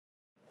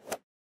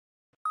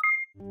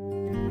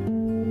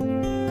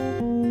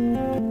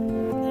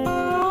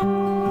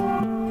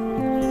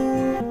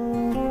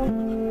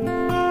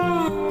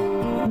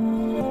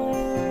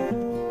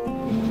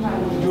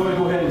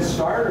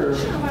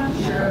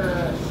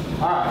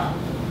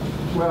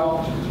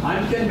Well,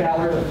 I'm Ken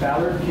Ballard of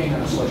Ballard King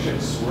and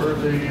Associates. We're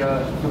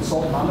the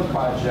consultant on the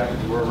project.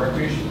 We're a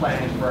recreation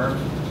planning firm.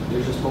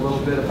 Here's just a little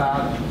bit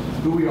about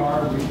who we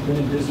are. We've been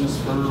in business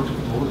for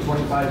over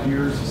 25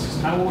 years. This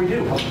is kind of what we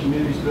do, help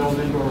communities build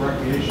indoor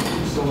recreation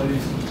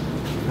facilities.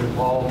 We've been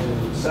involved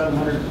in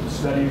 700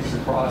 studies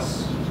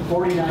across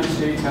 49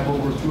 states, have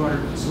over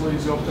 200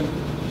 facilities open,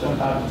 done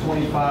about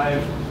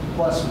 25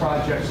 plus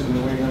projects in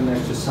New England.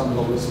 That's just some of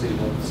the listing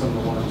of some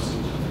of the ones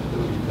that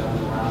we've done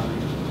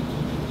around.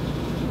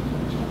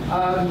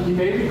 You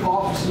may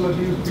recall, for some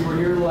of you who were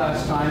here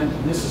last time,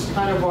 this is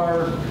kind of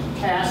our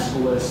task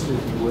list,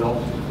 if you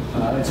will.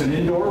 It's an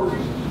indoor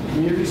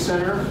community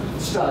center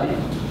study.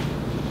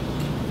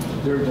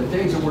 The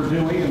things that we're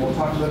doing, and we'll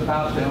talk a bit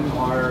about them,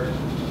 are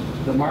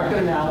the market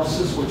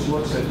analysis, which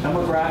looks at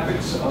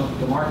demographics of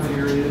the market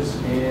areas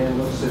and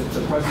looks at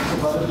the presence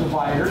of other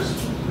providers,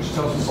 which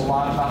tells us a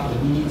lot about the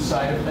need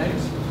side of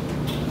things.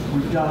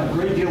 We've done a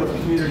great deal of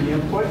community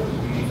input.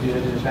 We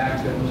did it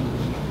back in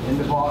end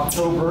of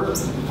October,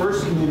 the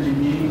first community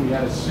meeting. We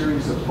had a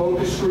series of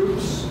focus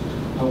groups.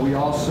 We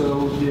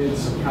also did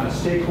some kind of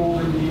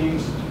stakeholder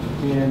meetings.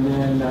 And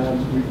then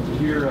we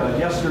here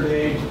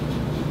yesterday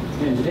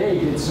and today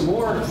did some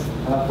more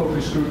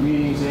focus group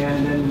meetings.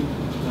 And then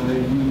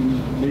you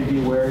may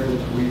be aware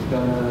that we've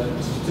done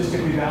a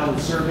statistically valid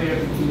survey of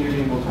the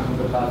community, and we'll talk a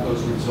bit about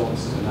those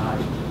results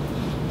tonight.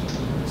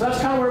 So that's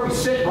kind of where we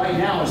sit right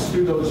now, is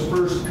through those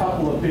first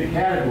couple of big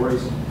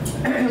categories.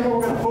 And what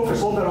we're going to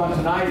focus a little bit on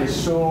tonight is,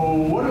 so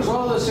what does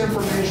all this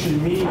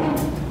information mean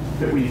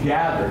that we've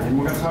gathered? And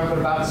we're going to talk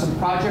about some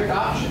project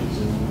options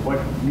and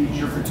what meets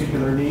your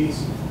particular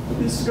needs. But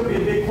this is going to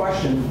be a big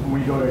question when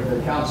we go to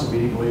the council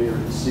meeting later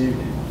this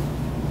evening.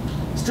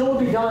 Still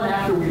will be done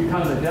after we've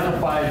kind of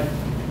identified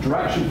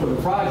direction for the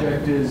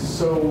project is,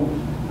 so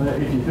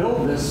if you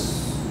build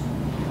this,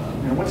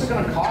 what's it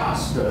going to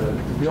cost to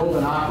build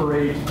and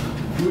operate?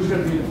 Who's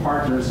going to be the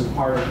partners and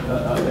part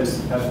of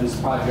this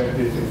project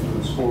if it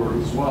moves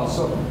forward as well?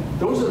 So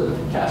those are the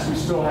tasks we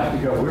still have to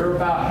go. We're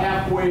about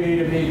halfway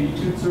to maybe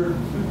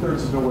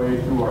two-thirds of the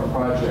way through our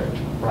project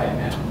right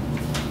now.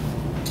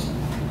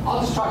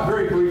 I'll just talk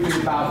very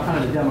briefly about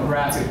kind of the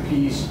demographic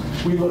piece.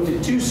 We looked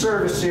at two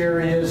service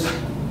areas.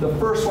 The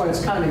first one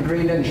is kind of in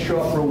green, doesn't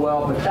show up real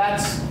well, but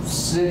that's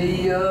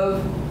city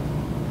of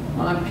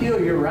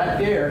Montpelier right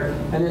there.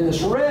 And then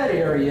this red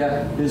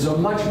area is a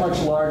much, much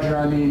larger,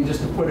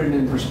 just to put it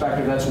in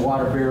perspective, that's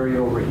Waterbury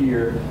over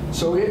here.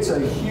 So it's a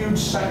huge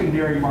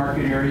secondary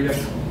market area.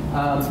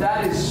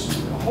 That is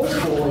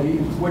hopefully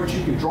what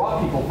you could draw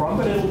people from,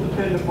 but it'll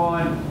depend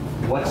upon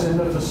what's in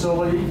the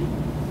facility,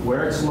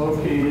 where it's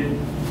located.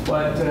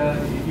 But,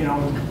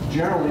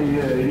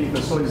 generally, any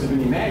facilities of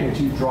any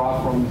magnitude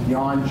draw from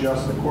beyond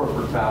just the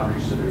corporate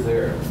boundaries that are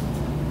there.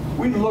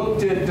 We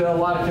looked at a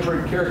lot of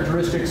different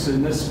characteristics.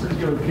 In this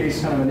particular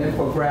case, kind of an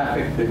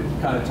infographic that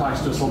kind of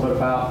talks to us a little bit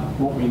about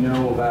what we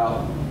know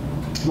about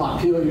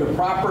Montpelier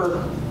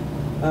proper.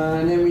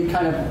 And then we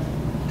kind of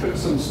took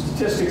some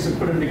statistics and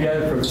put them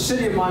together for the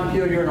city of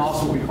Montpelier and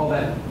also what we call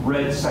that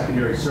red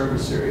secondary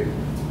service area.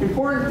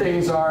 Important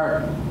things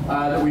are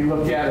that we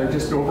look at are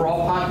just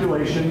overall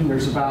population.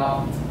 There's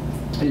about,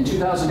 in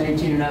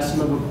 2018, an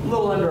estimate of a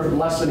little under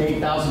less than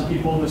 8,000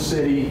 people in the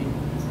city.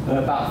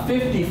 About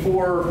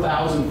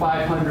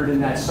 54,500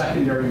 in that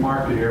secondary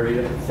market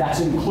area.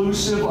 That's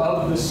inclusive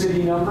of the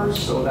city numbers,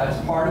 so that's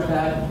part of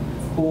that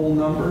whole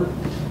number.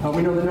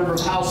 We know the number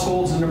of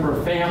households, the number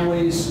of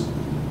families.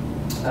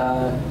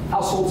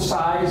 Household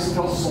size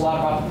tells us a lot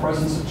about the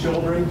presence of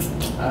children.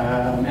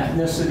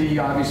 Ethnicity,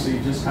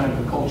 obviously, just kind of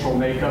the cultural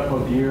makeup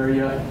of the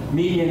area.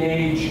 Median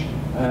age,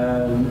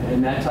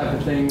 and that type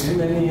of thing. And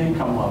then the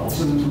income levels.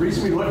 And the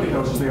reason we look at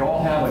those is they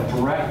all have a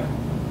direct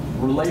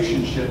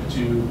relationship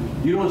to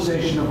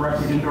utilization of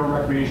indoor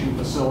recreation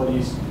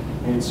facilities,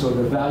 and so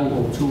they're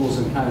valuable tools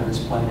in kind of this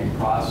planning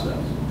process.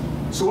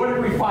 So what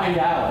did we find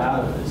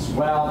out of this?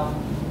 Well,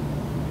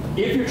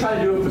 if you're trying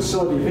to do a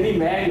facility of any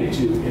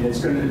magnitude and it's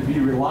going to be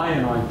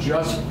reliant on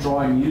just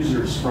drawing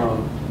users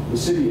from the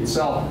city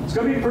itself, it's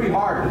going to be pretty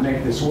hard to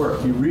make this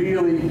work. You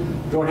really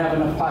don't have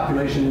enough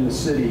population in the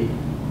city,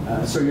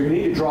 so you're going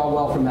to need to draw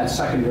well from that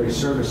secondary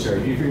service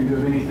area if you're going to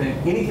do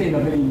anything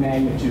of any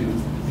magnitude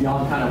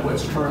beyond kind of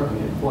what's currently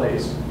in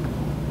place.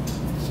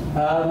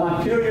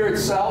 Montpelier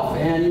itself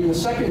and even the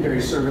secondary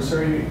service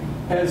area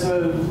has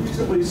a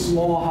reasonably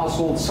small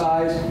household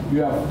size.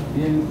 You have,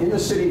 in the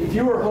city,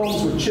 fewer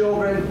homes with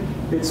children.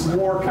 It's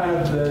more kind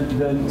of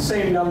the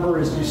same number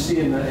as you see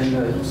in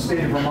the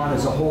state of Vermont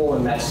as a whole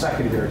in that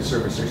secondary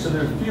service area. So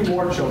there's a few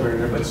more children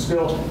there, but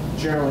still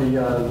generally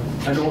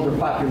an older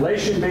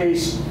population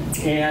base.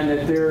 And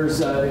that there's,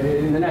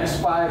 in the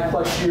next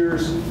 5+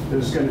 years,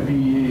 there's going to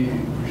be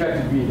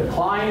projected to be a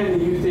decline in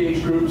the youth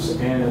age groups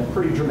and a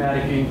pretty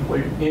dramatic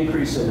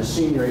increase in the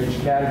senior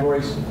age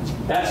categories.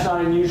 That's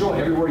not unusual.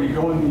 Everywhere you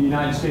go in the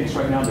United States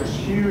right now, there's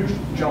huge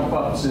jump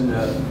ups in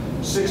the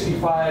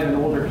 65 and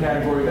older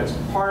category. That's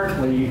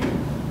partly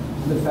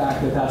the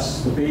fact that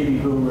that's the baby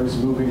boomers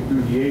moving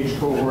through the age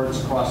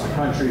cohorts across the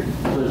country.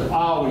 So there's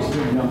always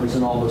big numbers families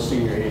in all those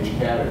senior age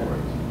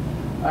categories.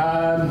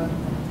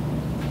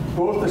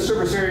 Both the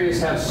service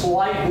areas have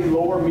slightly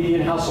lower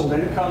median household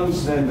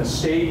incomes than the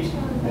state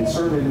and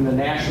certainly than the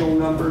national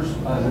numbers.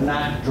 They're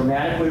not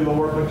dramatically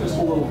lower, but just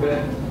a little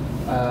bit.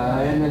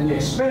 And then the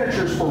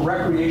expenditures for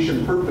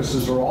recreation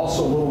purposes are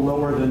also a little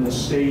lower than the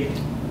state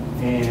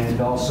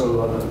and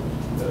also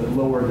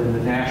lower than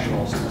the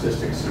national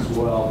statistics as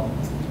well.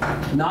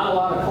 Not a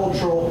lot of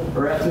cultural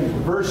or ethnic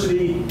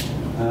diversity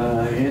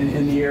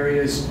in the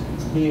areas.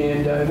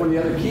 And one of the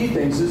other key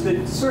things is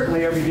that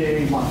certainly every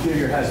day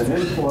Montpelier has an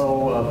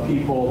inflow of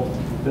people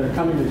that are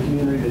coming to the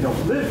community that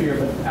don't live here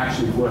but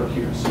actually work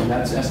here. So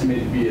that's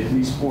estimated to be at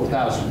least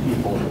 4,000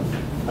 people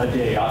a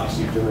day,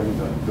 obviously, during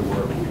the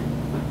work week.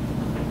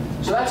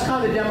 So that's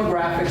kind of the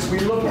demographics. We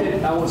looked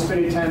at, I won't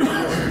spend any time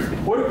on this,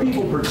 what do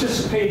people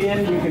participate in?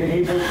 We can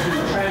able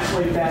to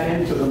translate that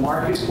into the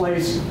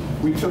marketplace.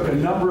 We took a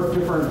number of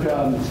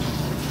different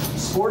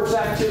sports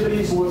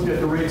activities, looked at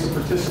the rates of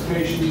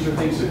participation. These are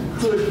things that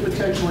could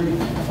potentially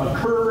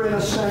occur in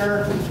a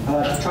center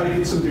to try to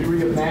get some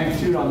degree of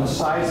magnitude on the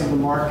size of the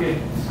market.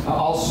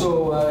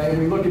 And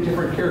we looked at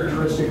different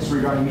characteristics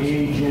regarding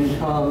age,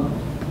 income,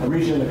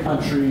 region of the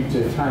country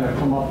to kind of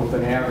come up with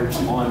an average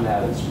on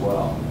that as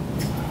well.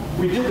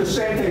 We did the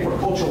same thing for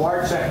cultural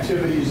arts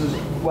activities as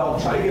well,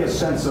 try to get a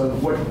sense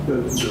of what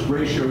the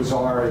ratios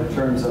are in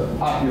terms of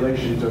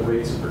population to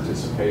rates of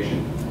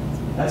participation.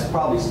 That's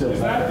probably still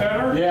better. Is that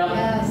better? Yeah.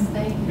 Yes,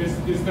 thank you.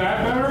 Is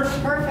that better?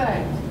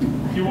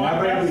 Perfect. You want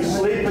I'm going to be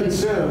sleeping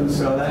soon,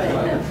 so that's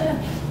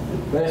better.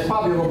 But it's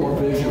probably a little more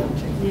visual.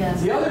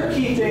 Yes. The other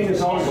key thing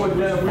is also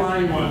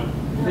identifying,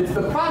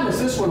 the problem is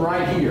this one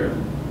right here.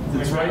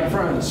 It's right in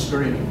front of the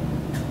screen.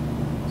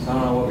 So I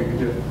don't know what we can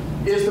do.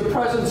 Is the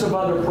presence of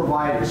other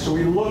providers. So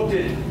we looked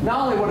at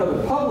not only what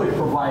other public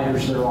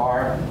providers there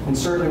are, and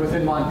certainly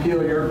within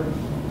Montpelier,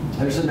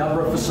 there's a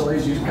number of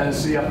facilities. You can kind of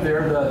see up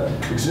there the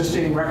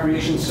existing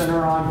recreation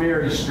center on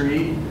Berry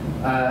Street,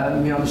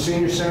 the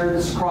senior center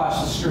that's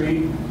across the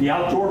street, the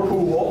outdoor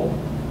pool.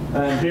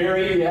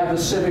 Berry, you have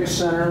the Civic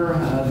Center,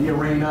 the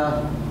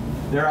arena,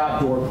 their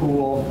outdoor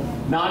pool.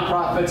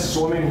 Nonprofit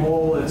swimming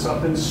hole that's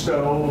up in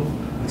Stowe.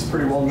 It's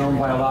pretty well known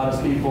by a lot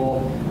of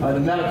people. The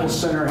medical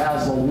center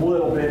has a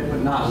little bit,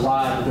 but not a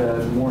lot,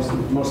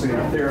 mostly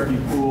a therapy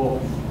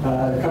pool.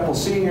 A couple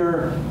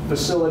senior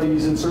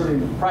facilities, and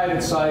certainly the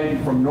private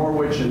side from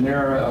Norwich and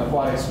their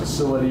aquatics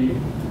facility,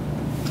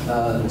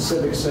 the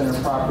Civic Center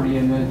property,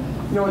 and then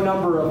a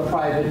number of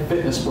private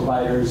fitness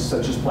providers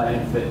such as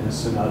Planet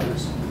Fitness and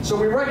others. So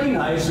we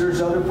recognize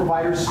there's other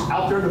providers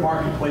out there in the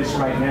marketplace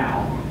right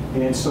now,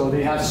 and so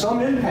they have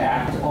some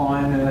impact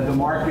on the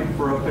market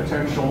for a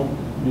potential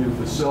new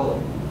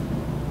facility.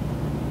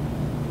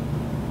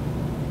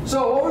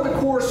 So over the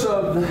course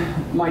of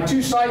my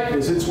 2 site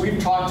visits,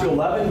 we've talked to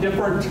 11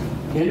 different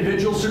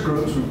individuals or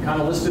groups. We've kind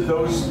of listed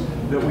those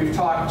that we've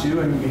talked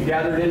to and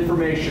gathered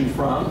information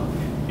from.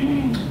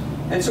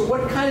 And so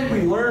what kind of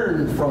we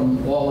learned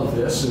from all of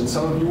this, and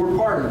some of you were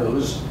part of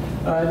those,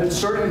 that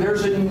certainly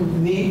there's a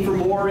need for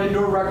more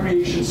indoor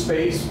recreation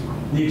space.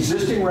 The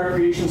existing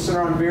recreation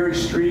center on Berry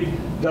Street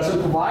doesn't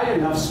provide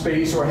enough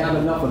space or have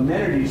enough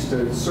amenities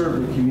to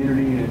serve the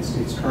community in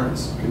its current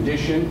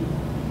condition.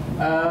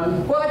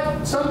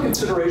 But some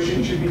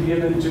consideration should be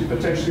given to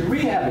potentially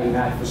rehabbing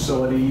that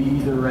facility,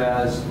 either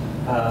as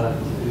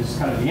is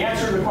kind of the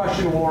answer to the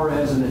question or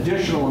as an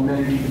additional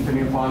amenity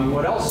depending upon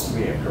what else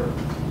may occur.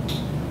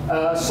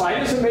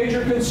 Site is a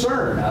major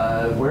concern.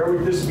 Where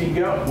would this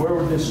go? Where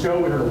would this go?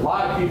 We heard a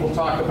lot of people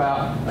talk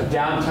about a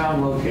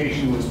downtown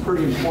location was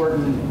pretty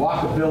important.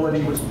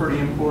 Walkability was pretty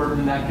important,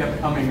 and that kept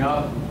coming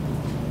up.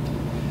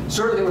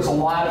 Certainly there was a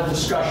lot of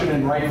discussion,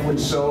 and rightfully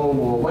so.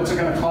 Well, what's it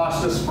going to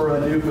cost us for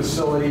a new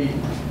facility?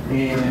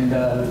 And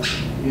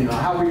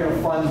how are we going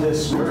to fund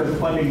this? Where do the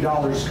funding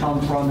dollars come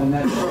from? And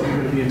that's certainly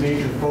going to be a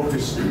major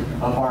focus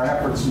of our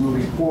efforts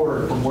moving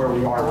forward from where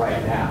we are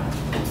right now.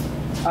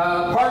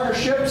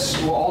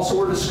 Partnerships also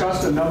were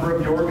discussed. A number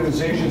of the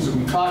organizations that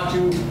we talked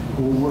to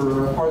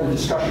were part of the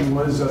discussion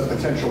was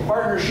potential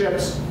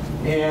partnerships,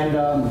 and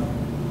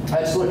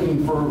that's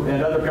looking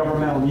at other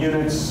governmental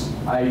units,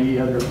 i.e.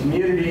 other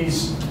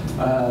communities,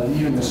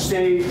 even the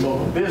state,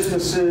 local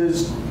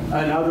businesses,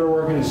 and other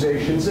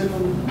organizations.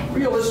 And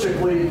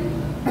realistically,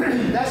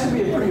 that's going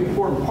to be a pretty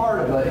important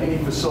part of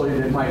any facility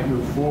that might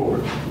move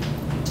forward.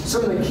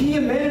 Some of the key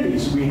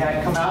amenities we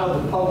had come out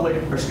of the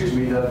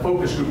the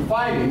focus group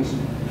findings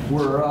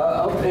were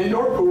an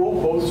indoor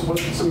pool, both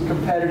with some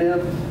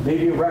competitive,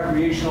 maybe a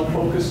recreational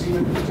focus,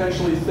 even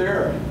potentially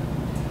therapy.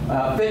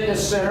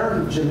 Fitness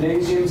center,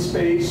 gymnasium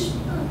space,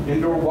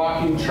 indoor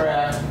walking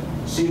track,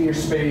 senior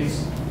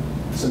space,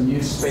 some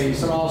youth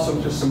space, and also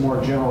just some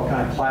more general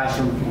kind of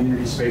classroom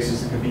community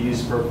spaces that can be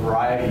used for a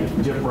variety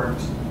of different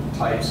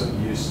types of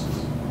uses.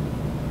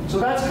 So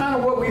that's kind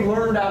of what we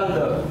learned out of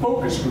the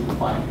focus group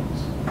findings.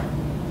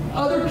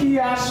 Other key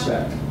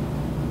aspect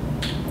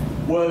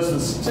was the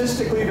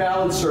statistically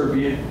valid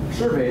survey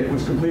that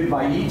was completed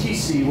by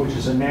ETC, which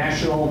is a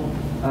national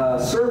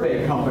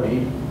survey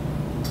company,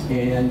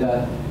 and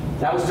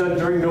that was done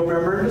during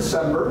November and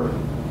December.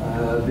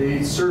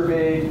 They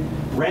surveyed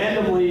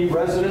randomly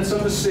residents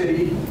of the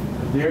city.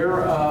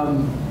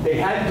 They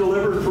had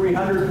delivered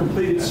 300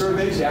 completed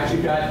surveys. They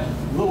actually got a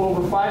little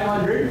over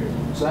 500.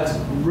 So that's a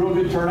real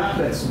good turnout.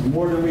 That's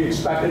more than we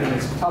expected, and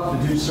it's tough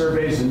to do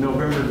surveys in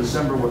November,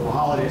 December with the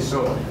holidays.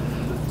 So,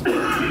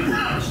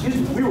 excuse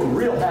me, we were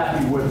real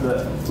happy with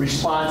the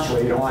response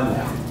rate on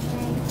that.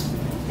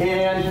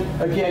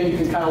 And again, you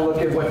can kind of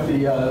look at what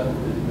the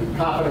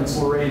confidence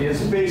rate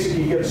is.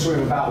 Basically, you get a sort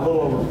of about a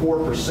little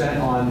over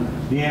 4% on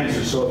the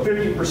answer. So if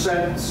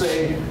 50%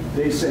 say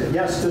they said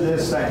yes to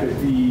this, that could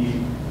be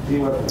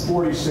anywhere from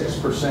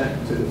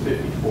 46% to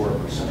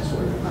 54%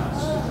 sort of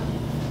amounts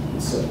in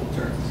simple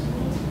terms.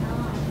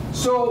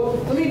 So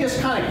let me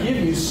just kind of give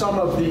you some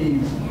of the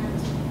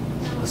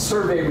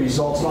survey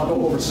results, and I'll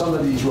go over some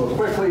of these real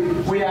quickly.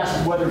 We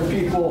asked whether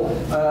people,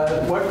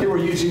 what they were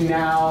using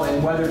now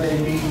and whether they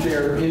meet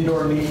their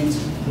indoor needs.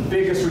 The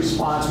biggest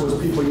response was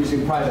people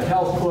using private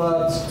health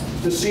clubs.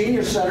 The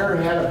senior center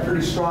had a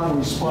pretty strong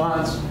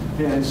response,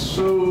 and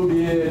so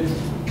did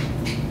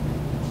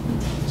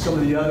some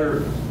of the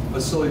other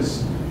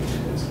facilities.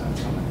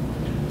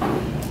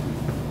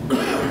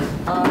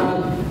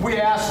 We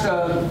asked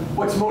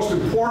what's most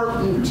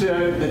important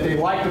that they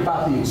liked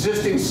about the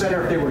existing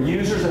center if they were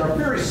users, and a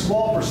very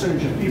small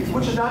percentage of people,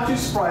 which is not too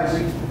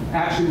surprising,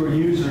 actually were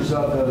users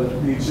of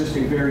the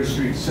existing Berry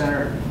Street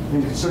Center.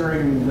 And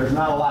considering there's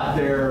not a lot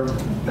there,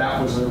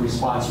 that was a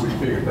response we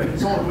figured. But it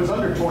was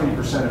under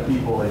 20% of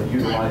people that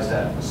utilized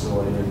that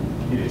facility,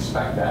 and you'd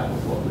expect that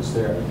with what was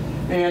there.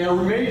 And a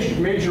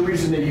major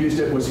reason they used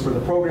it was for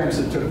the programs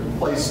that took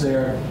place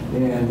there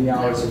and the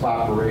hours of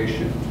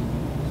operation.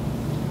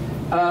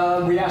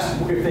 We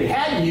asked if they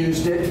had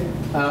used it,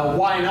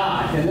 why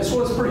not? And this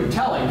was pretty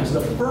telling, because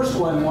the first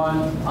one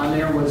on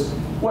there was,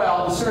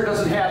 well, the center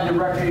doesn't have the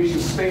recreation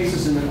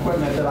spaces and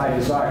equipment that I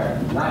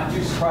desire. Not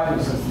too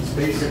surprising, since it's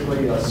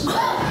basically a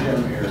small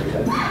gym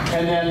area.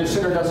 And then the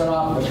center doesn't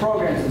offer the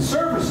programs and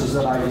services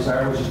that I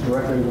desire, which is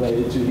directly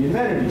related to the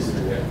amenities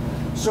that are there.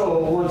 So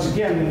once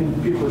again,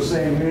 people are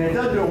saying, man, it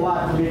doesn't do a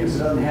lot for me because it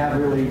doesn't have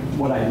really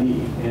what I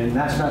need. And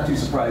that's not too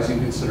surprising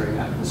considering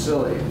that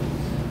facility.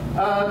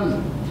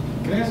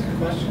 Can I ask a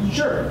question?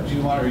 Sure. Do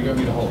you want, or you want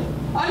me to hold?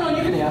 I know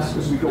you can ask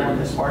as we go on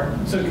this part.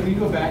 So can you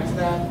go back to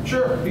that?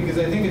 Sure. Because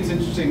I think it's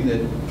interesting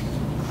that,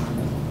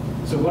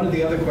 so one of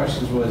the other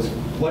questions was,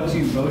 what do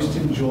you most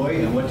enjoy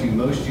and what do you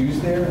most use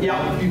there?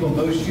 Yeah. What people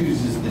most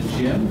use is the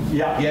gym.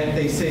 Yeah. Yet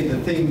they say the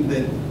thing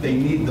that they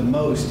need the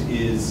most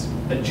is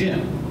a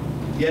gym.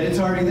 Yet it's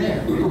already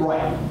there.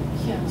 Right.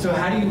 Yeah. So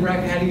how do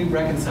you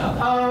reconcile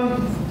that?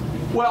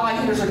 Well, I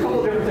think there's a couple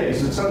of different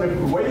things. And so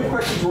the way the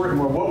question's worded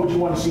were, what would you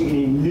want to see in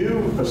a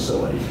new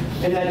facility?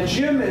 And that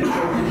gym is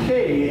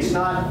okay. It's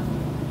not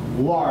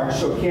large,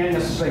 so it can't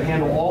necessarily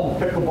handle all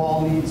the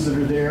pickleball needs that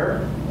are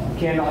there. It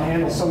can't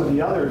handle some of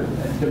the other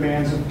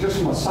demands just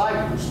from a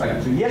side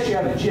perspective. So yes, you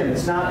have a gym.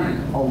 It's not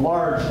a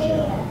large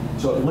gym.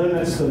 So it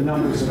limits the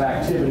numbers of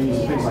activities,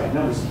 things like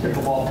numbers of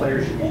pickleball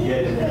players you can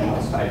get and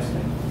those types of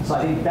things. So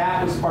I think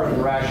that was part of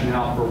the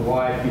rationale for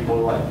why people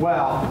were like,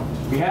 well,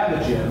 we have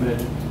a gym,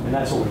 and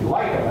that's what we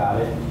like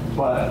about it,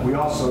 but we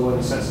also, in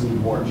a sense, need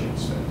more gym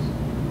space.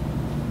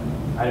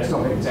 I just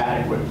don't think it's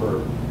adequate for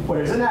what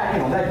it is. And that,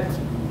 you know,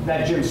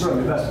 that gym's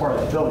certainly the best part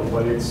of the building,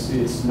 but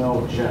it's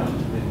no gym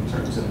in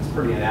terms of it's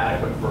pretty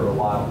inadequate for a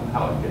lot of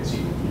how it gets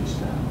even used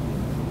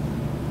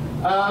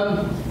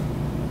now.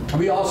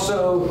 We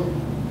also,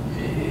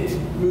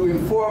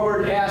 moving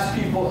forward, asked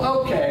people,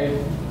 okay,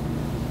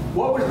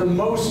 what was the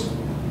most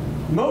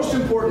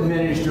important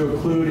amenities to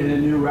include in a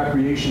new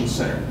recreation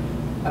center?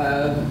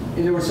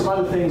 And there were some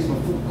other things,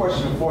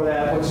 questions before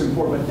that, what's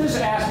important, but this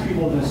asked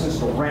people in a sense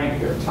to rank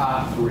their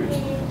top three.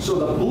 So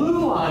the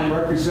blue line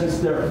represents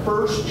their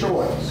first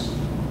choice.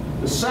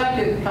 The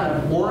second kind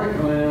of orange,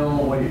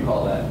 well, what do you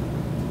call that?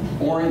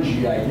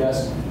 Orangey, I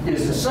guess,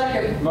 is the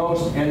second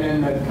most, and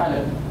then the kind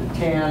of the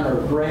tan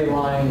or gray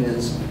line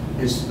is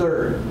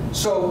third.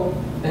 So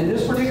in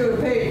this particular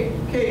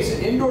case,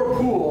 an indoor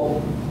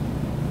pool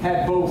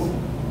had both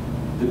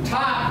the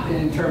top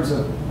in terms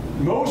of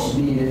most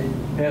needed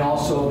and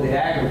also the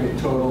aggregate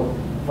total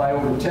by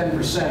over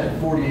 10%,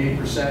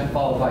 48%,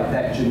 followed by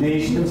that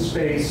gymnasium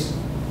space,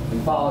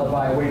 and followed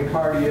by weight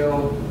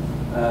cardio,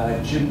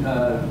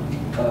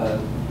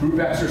 group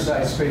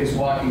exercise space,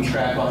 walking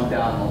track on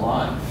down the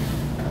line.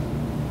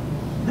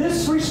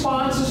 This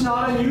response is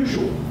not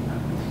unusual.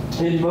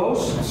 In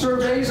most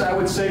surveys, I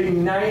would say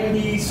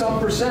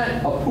 90-some%,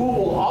 a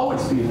pool will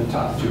always be in the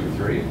top 2 or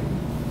 3.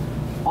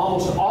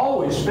 Almost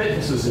always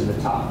fitness is in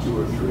the top 2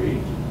 or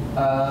 3.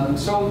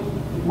 So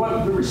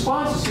what the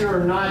responses here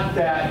are not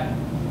that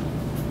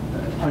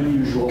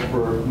unusual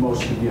for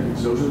most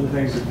communities. Those are the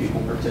things that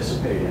people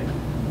participate in.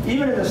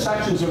 Even in the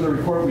sections of the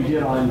report we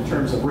did on in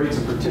terms of rates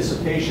of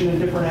participation in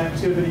different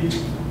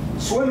activities,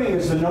 swimming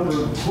is the number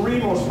 3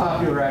 most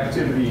popular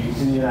activity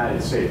in the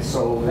United States.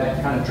 So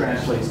that kind of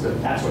translates to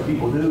that's what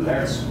people do,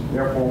 that's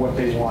therefore what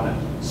they want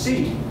to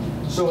see.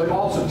 So it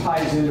also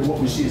ties into what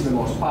we see as the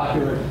most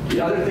popular. The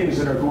other things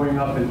that are going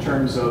up in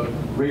terms of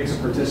rates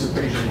of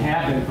participation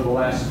have been for the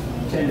last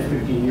 10 to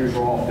 15 years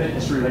are all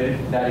fitness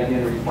related. That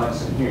again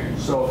reflects in here.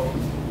 So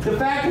the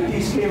fact that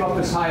these came up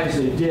as high as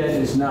they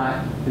did is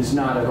not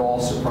at all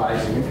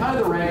surprising. And kind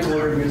of the rank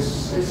ordering is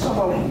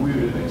somewhat what we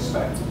would have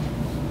expected.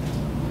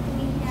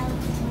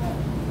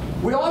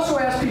 We also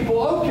asked people,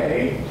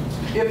 okay,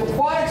 if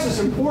aquatics is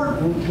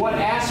important, what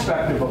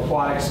aspect of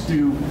aquatics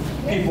do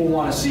people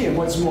want to see and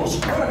what's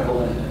most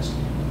critical in this?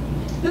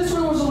 This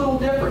one was a little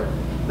different.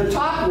 The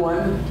top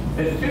one,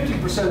 at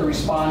 50% of the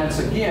respondents,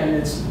 again,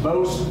 it's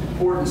most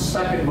important,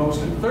 second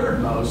most, and third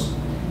most,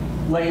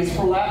 lanes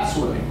for lap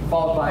swimming,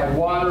 followed by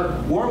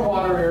warm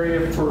water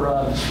area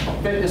for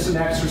fitness and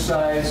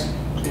exercise,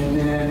 and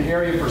then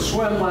area for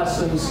swim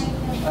lessons.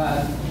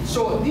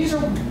 So these are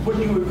what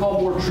you would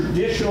call more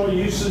traditional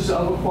uses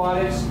of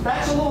aquatics.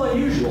 That's a little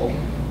unusual.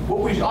 What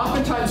we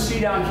oftentimes see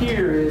down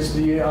here is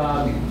the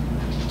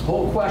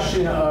whole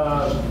question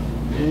of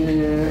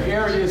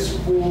areas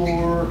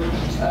for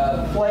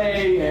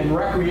play and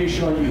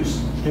recreational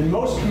use. In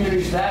most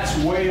communities, that's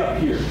way up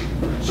here.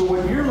 So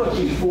what you're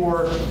looking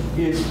for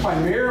is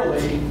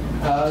primarily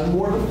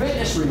more the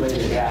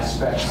fitness-related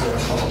aspects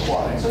of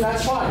aquatics, and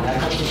that's fine. That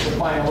helps us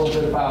define a little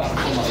bit about,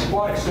 from an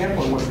aquatic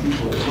standpoint, what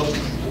people are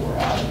looking for.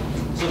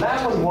 So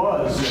that one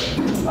was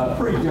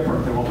pretty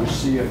different than what we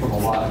see from a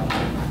lot of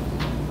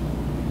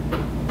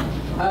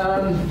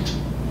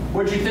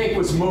what do you think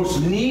was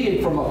most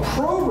needed from a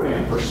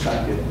program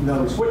perspective? In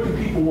other words, what do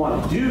people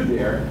want to do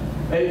there?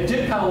 It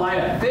did kind of line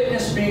up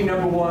fitness being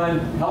number one,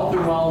 health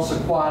and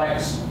wellness,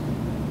 aquatics.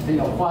 You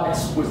know,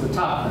 aquatics was the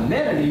top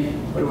amenity,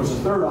 but it was a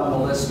third on the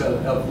list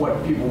of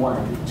what people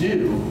wanted to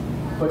do.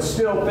 But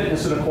still,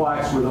 fitness and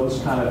aquatics were those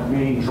kind of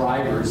main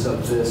drivers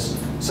of this.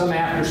 Some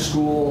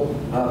after-school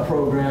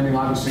programming,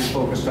 obviously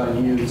focused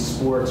on youth.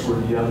 Sports were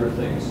the other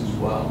things as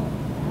well.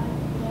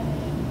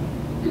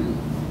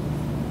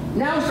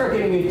 Now we start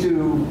getting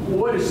into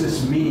what does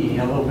this mean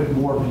a little bit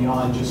more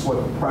beyond just what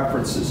the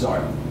preferences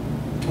are.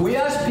 We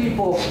asked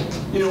people,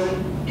 you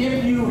know,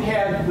 if you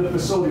had the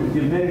facility with the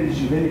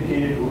amenities you've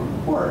indicated were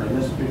important, in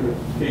this particular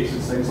case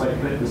it's things like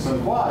fitness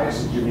and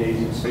aquatics,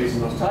 gymnasium space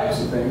and those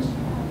types of things,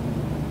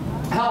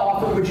 how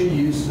often would you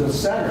use the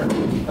center?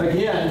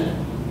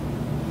 Again,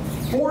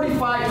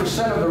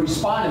 45% of the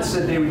respondents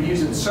said they would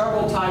use it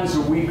several times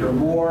a week or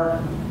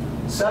more,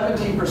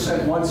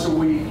 17% once a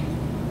week.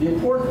 The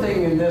important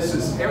thing in this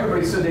is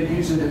everybody said they'd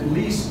use it at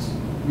least,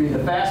 I mean, the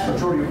vast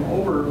majority of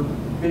over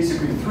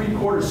basically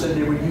 3/4 said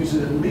they would use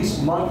it at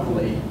least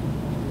monthly,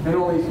 and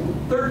only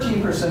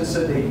 13%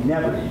 said they'd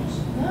never use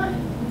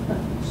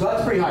it. So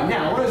that's pretty high.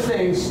 Now, one of the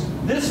things,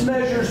 this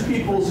measures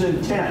people's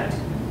intent.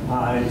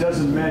 It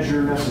doesn't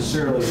measure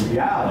necessarily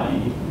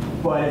reality,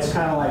 but it's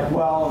kind of like,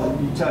 well,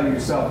 you tell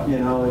yourself, you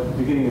know, at the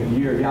beginning of the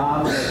year, yeah,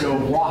 I'm going to go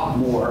walk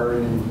more,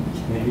 and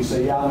you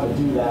say, yeah, I'm going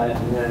to do that,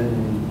 and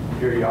then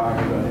here you are, and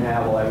you're going,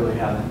 yeah, well, I really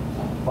haven't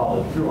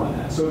followed through on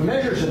that. So it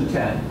measures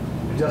intent.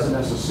 It doesn't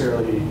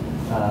necessarily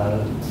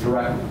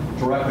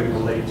directly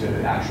relate to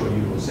actual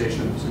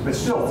utilization, but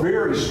still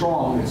very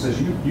strong. It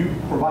says you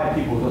provide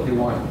people with what they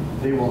want,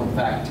 they will in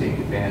fact take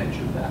advantage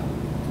of that.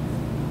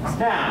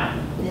 Now,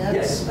 yeah,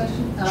 yes,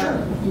 question. Sure.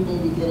 You may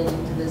be getting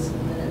into this in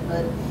a minute,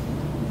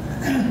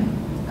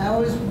 but I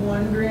was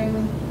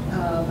wondering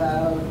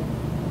about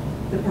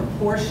the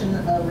proportion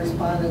of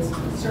respondents to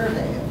the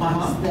survey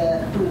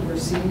who were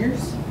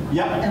seniors,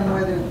 and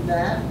whether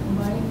that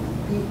might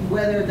be,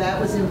 whether that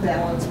was in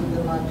balance with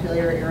the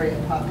Montpelier area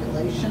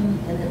population,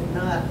 and if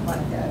not,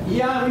 might that be?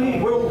 Yeah, I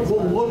mean, we'll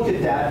look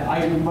at that.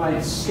 I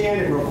might scan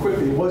it real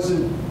quickly. It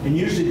wasn't, and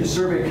usually the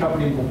survey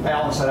company will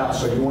balance that out,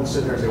 so you won't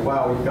sit there and say,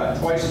 wow, we've got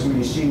twice as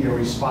many senior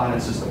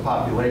respondents as the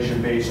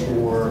population base,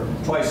 or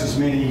twice as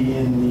many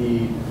in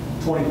the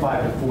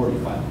 25 to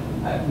 45.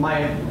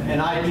 And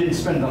I didn't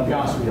spend, I'll be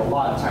honest with you, a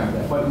lot of time with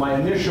that, but my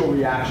initial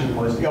reaction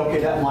was, okay,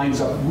 that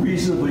lines up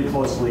reasonably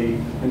closely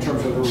in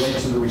terms of the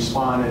rates of the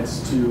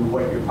respondents to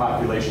what your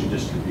population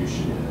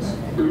distribution is.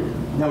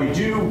 Now we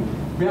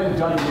haven't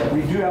done it yet,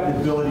 we do have the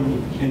ability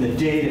in the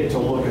data to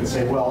look and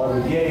say, well, are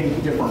we getting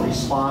different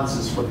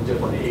responses from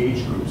different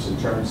age groups in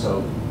terms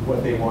of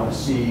what they want to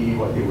see,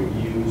 what they would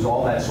use,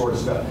 all that sort of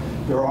stuff.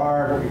 There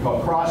are what we call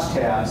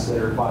crosstabs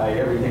that are by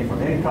everything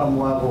from income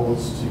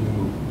levels to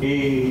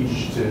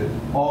age to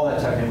all that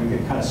type of thing. We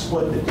can kind of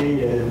split the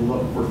data and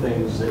look for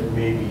things that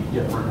may be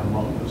different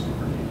among those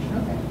different ages.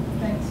 Okay,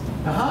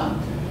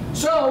 thanks.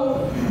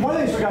 So one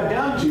of the things we got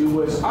down to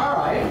was, all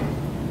right,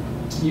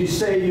 you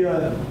say you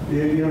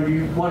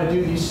want to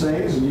do these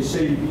things, and you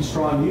say you'd be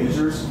strong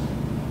users.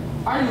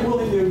 Are you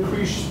willing to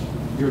increase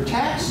your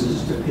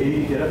taxes to pay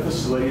to get a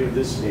facility of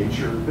this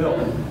nature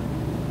built?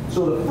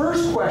 So the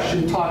first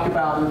question talked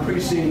about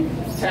increasing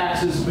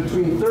taxes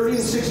between $30 and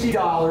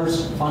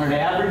 $60 on an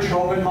average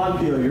home in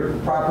Montpelier,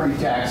 property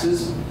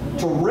taxes,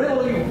 to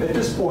really, at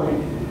this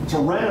point, to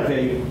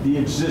renovate the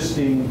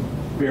existing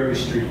Berry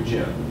Street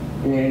gym.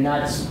 And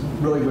that's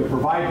really would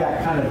provide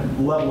that kind of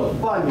level of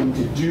funding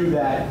to do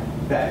that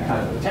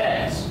kind of a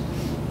task.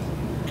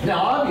 Now,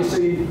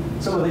 obviously,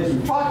 some of the things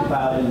we've talked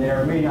about in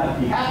there may not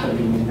be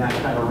happening in that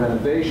kind of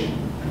renovation.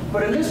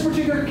 But in this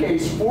particular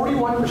case,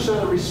 41%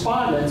 of the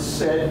respondents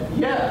said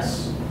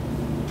yes.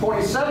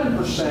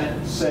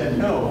 27% said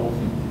no.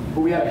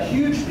 But we had a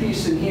huge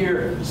piece in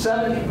here,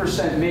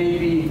 70%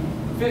 maybe,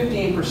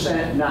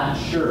 15% not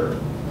sure.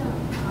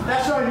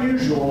 That's not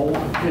unusual,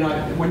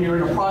 when you're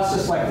in a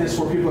process like this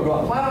where people are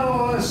going,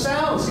 well, it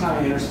sounds kind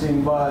of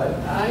interesting, but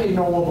I need to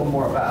know a little bit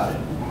more about it.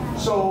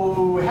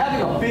 So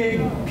having a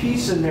big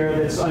piece in there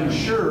that's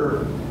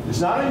unsure is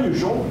not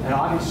unusual, and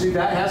obviously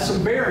that has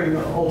some bearing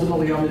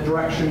ultimately on the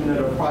direction that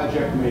a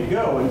project may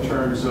go in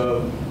terms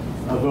of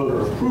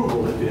voter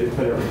approval if it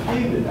ever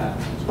came to that.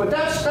 But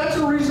that's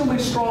a reasonably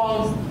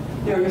strong,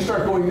 you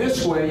start going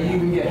this way, you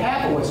can get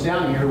half of what's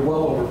down here,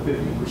 well over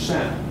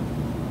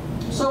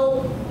 50%.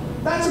 So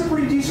that's a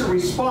pretty decent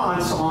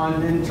response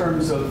in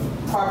terms of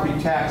property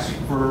tax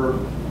for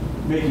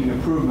making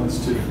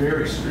improvements to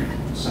Berry Street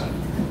Center.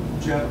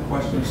 Do you have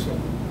questions?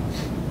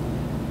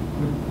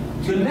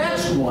 The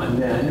next one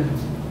then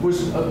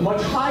was a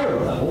much higher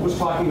level, was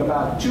talking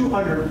about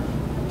 $200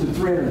 to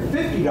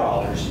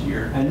 $350 a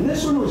year. And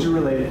this one was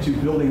related to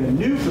building a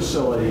new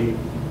facility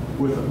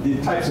with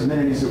the types of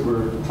amenities that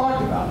we're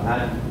talking about. And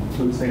that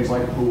includes things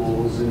like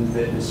pools and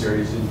fitness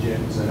areas and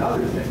gyms and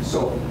other things.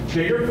 So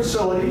bigger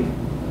facility,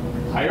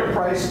 higher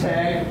price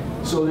tag,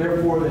 so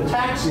therefore the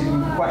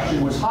taxing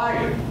question was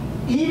higher.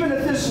 Even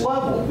at this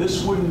level,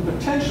 this wouldn't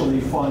potentially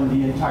fund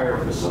the entire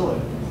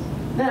facility.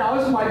 Now,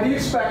 as might be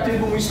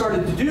expected, when we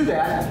started to do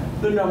that,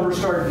 the numbers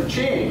started to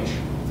change.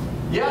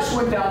 Yes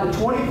went down to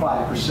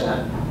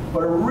 25%,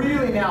 but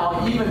really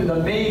now, even the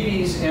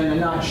maybes and the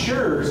not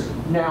sures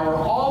now are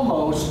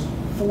almost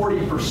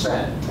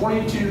 40%,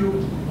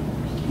 22,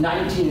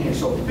 19,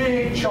 so a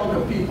big chunk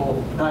of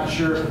people not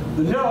sure.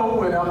 The no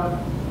went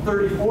up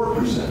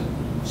 34%.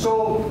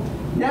 So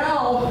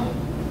now,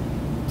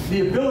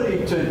 the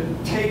ability to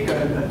take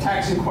a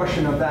taxing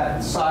question of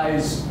that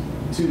size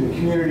to the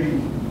community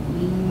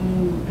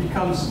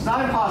becomes, it's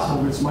not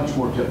impossible, but it's much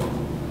more difficult.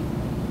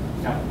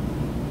 Yeah.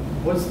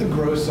 What's the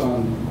gross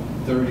on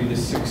 $30 to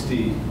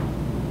 $60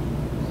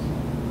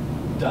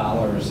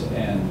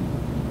 and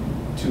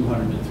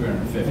 $200 to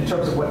 $350? In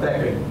terms of what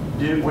that could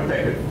do, what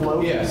that could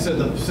float? Yeah, so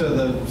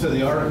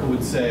the article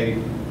would say,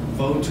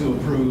 vote to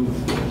approve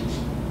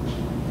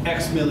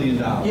X million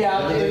dollars.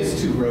 Yeah,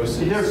 it's two grosses.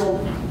 There's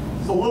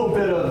a little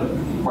bit of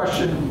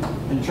question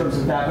in terms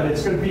of that, but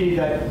it's going to be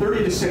that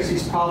 30 to 60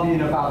 is probably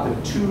in about the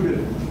 2 to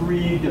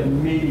 3 to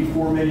maybe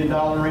 $4 million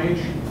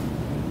range.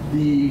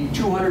 The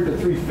 200 to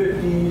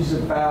 350 is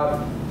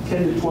about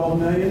 10 to 12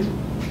 million.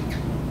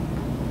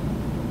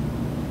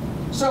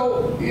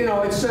 So,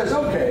 it says,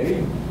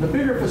 okay, the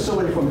bigger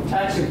facility from a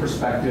taxing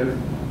perspective,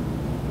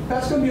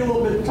 that's going to be a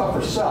little bit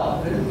tougher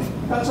sell. And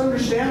that's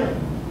understandable.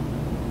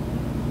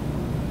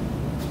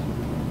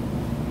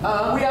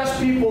 We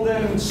asked people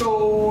then,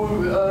 so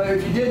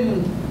if you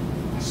didn't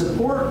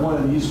support one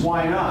of these,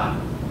 why not?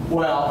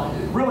 Well,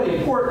 really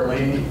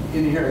importantly,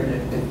 in here,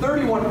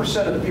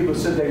 31% of the people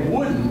said they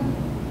wouldn't,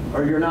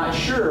 or you're not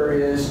sure,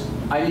 is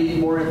I need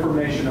more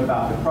information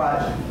about the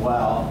project.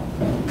 Well,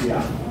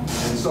 yeah.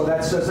 And so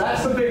that says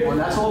that's the big one.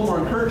 That's a little more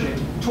encouraging.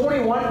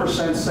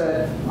 21%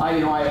 said I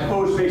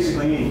oppose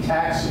basically any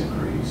tax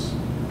increase.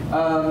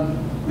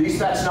 At least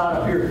that's not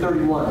up here at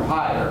 31 or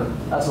higher.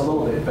 That's a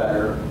little bit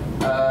better.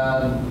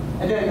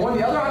 And then one of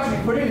the other options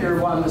we put in there,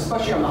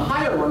 especially on the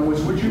higher one,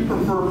 was would you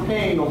prefer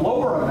paying a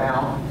lower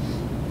amount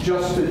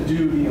just to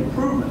do the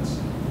improvements?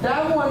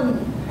 That one,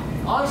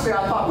 honestly,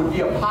 I thought would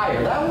be up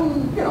higher. That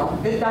one,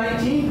 hit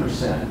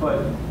 19%.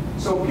 But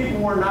so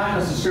people were not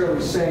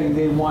necessarily saying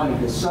they wanted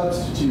to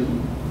substitute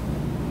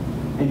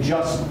and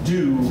just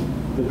do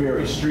the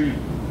Berry Street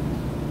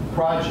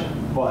project.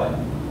 But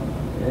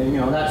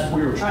that's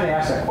we were trying to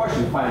ask that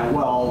question to find out.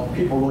 Well,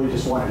 people really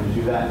just wanted to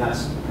do that, and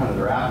that's kind of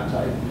their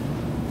appetite.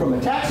 From a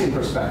taxing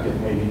perspective,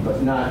 maybe,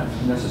 but not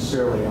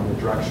necessarily on the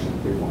direction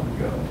that they want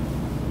to go.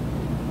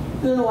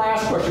 Then the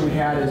last question we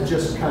had is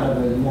just kind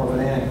of more of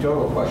an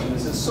anecdotal question. It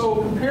says, so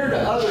compared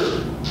to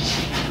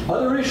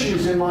other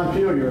issues in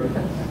Montpelier,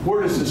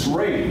 where does this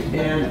rate?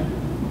 And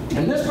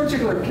in this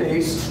particular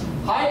case,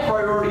 high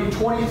priority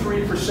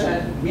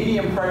 23%,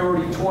 medium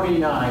priority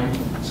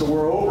 29%, so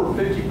we're over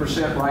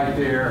 50% right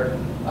there.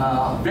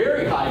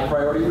 Very high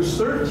priority was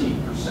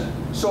 13%.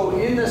 So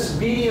in this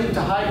medium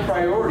to high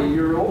priority,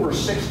 you're over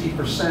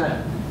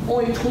 60%.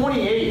 Only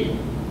 28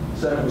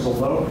 said it was a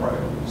low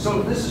priority.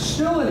 So this is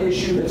still an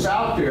issue that's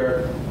out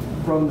there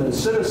from the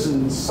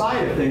citizens'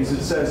 side of things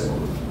that says,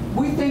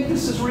 we think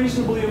this is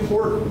reasonably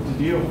important to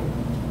deal with.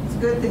 It's a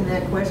good thing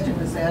that question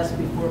was asked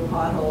before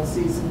pothole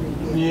season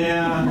began.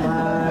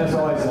 Yeah, there's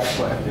always that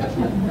question.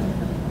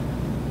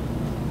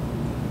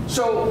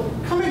 So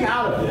coming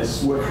out of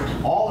this, with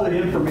all the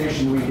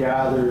information we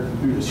gathered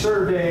through the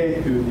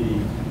survey, through the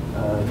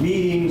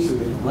meetings, through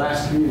the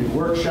last community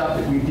workshop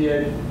that we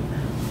did,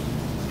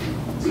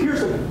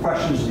 here's the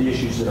questions and the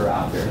issues that are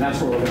out there, and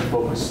that's where we're going to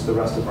focus the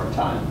rest of our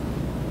time.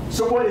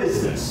 So what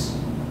is this?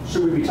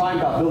 Should we be talking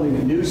about building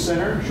a new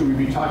center? Should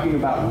we be talking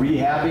about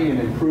rehabbing and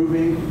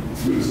improving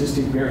the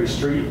existing Berry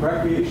Street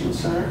Recreation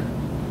Center?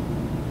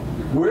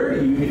 Where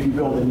do you, if you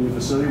build a new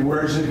facility,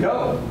 where does it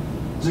go?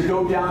 Does it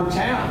go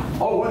downtown?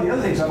 Oh, one of the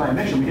other things I might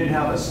mention, we didn't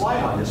have a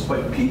slide on this,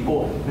 but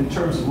people, in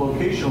terms of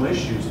locational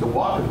issues, the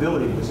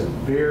walkability was a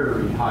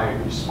very high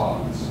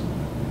response.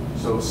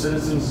 So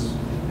citizens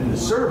in the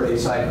survey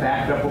side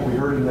backed up what we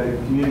heard in the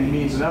community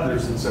meetings and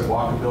others that said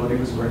walkability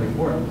was very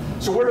important.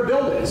 So where to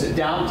build it? Is it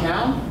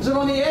downtown? Is it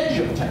on the edge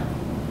of town?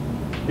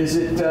 Is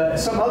it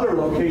some other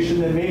location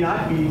that may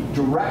not be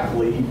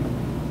directly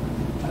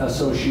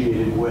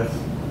associated with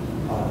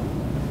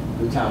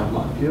the town of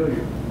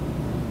Montpelier?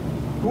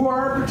 Who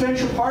are our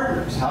potential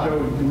partners? How do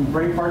we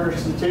bring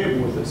partners to the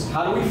table with this?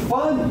 How do we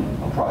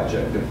fund a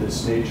project of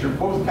this nature,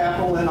 both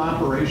capital and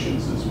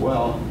operations as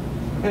well?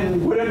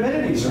 And what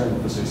amenities are in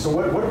the facility? So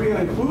what are we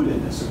going to include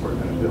in this if we're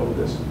going to build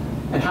this?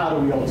 And how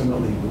do we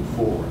ultimately move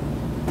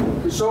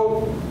forward?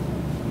 So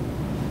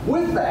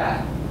with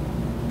that,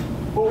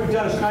 what we've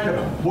done is kind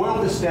of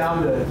boiled this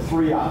down to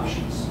 3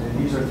 options. And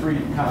these are 3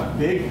 kind of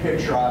big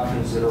picture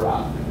options that are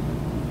out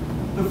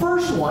there. The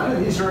first one,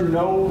 and these are in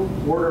no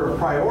order of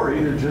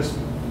priority, they're just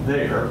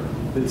there,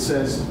 that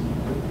says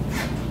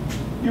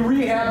you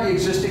rehab the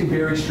existing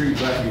Berry Street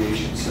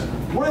Recreation Center.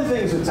 One of the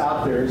things that's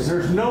out there is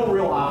there's no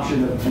real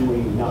option of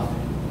doing nothing.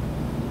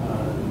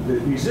 The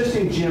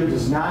existing gym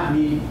does not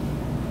meet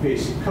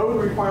basic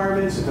code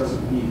requirements. It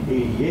doesn't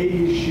meet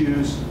ADA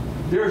issues.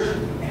 There's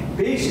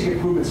basic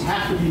improvements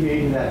have to be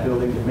made in that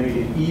building to make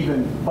it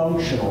even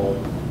functional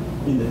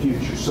in the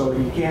future. So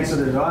you can't say,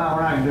 oh, we're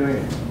not doing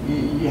it.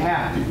 You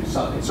have to do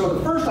something. So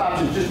the first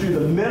option is just do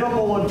the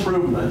minimal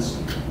improvements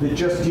that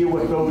just deal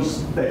with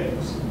those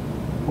things.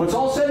 When it's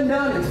all said and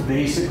done, it's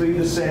basically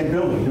the same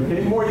building. You don't get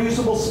any more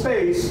usable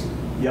space.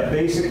 You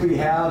basically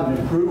have an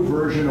improved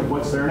version of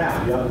what's there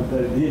now. You have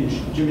the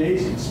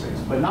gymnasium space,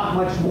 but not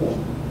much more.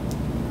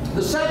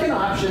 The second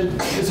option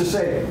is to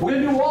say, we're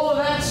going to do all of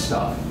that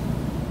stuff,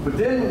 but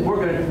then we're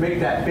going to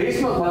make that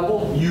basement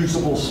level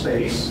usable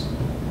space.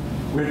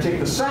 We're going to take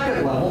the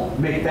second level,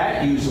 make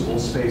that usable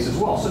space as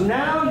well. So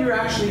now you're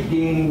actually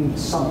gaining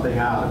something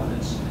out of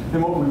this.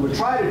 And what we would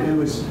try to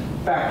do is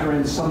factor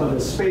in some of the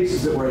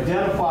spaces that were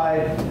identified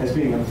as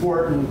being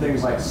important,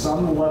 things like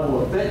some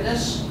level of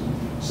fitness,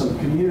 some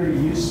community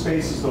use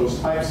spaces, those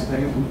types of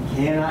things. We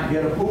cannot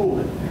get a pool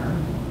in there.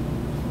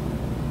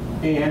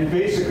 And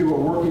basically we're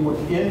working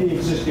within the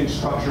existing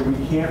structure.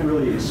 We can't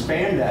really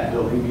expand that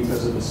building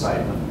because of the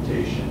site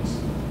limitations.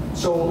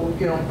 So,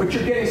 but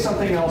you're getting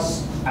something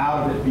else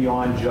out of it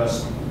beyond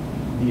just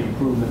the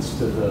improvements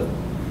to the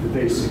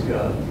basic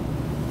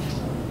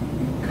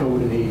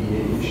code and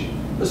ADA issue.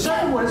 The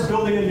second one is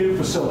building a new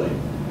facility.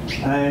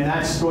 And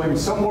that's going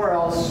somewhere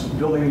else,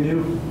 building a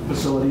new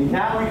facility.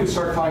 Now we can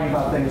start talking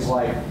about things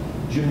like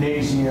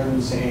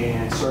gymnasiums,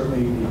 and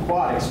certainly the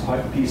aquatics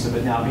piece of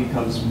it now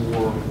becomes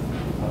more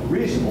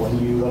reasonable,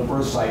 and you look for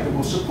a site that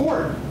will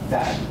support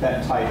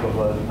that type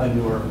of a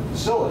newer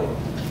facility.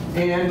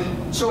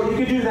 And so you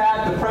could do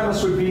that. The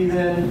premise would be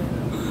then,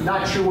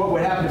 not sure what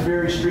would happen to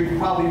Berry Street,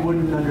 probably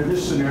wouldn't under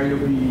this scenario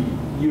be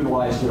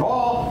utilized at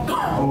all,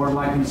 or it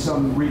might be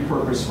some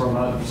repurpose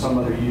from some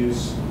other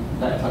use,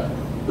 that type of thing.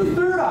 The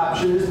third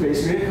option is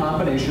basically a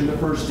combination of the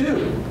first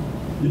 2.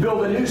 You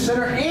build a new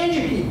center and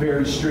you keep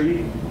Berry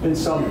Street in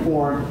some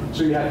form,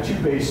 so you have 2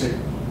 basic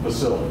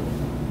facilities.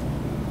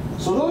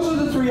 So those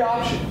are the 3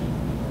 options.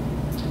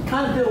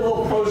 Kind of did a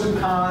little pros and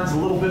cons, a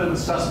little bit of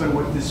assessment of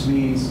what this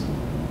means,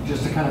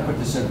 just to kind of put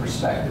this in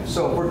perspective.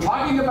 So if we're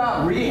talking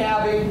about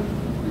rehabbing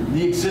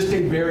the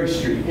existing Berry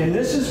Street, and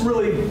this is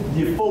really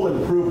the full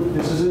improvement.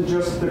 This isn't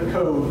just the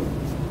code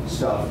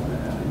stuff.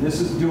 This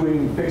is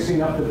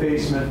fixing up the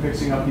basement,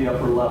 fixing up the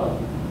upper level.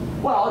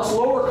 Well, it's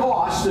lower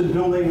cost than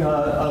building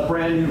a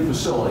brand new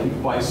facility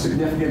by a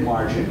significant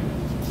margin.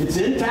 It's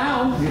in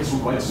town, it's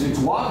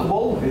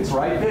walkable, it's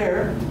right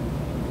there.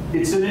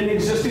 It's in an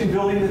existing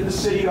building that the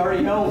city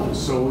already owns,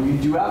 so you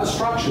do have a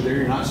structure there.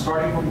 You're not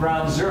starting from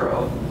ground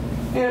zero.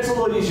 And it's a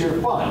little easier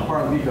to fund,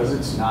 partly because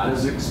it's not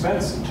as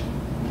expensive.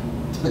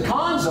 The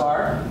cons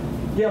are,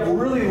 you have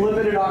really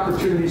limited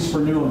opportunities for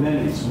new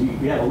amenities.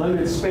 We have a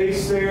limited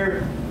space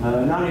there.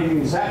 Not even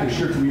exactly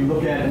sure till we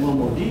look at it in a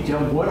little more detail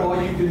what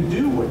all you can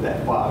do with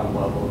that bottom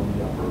level and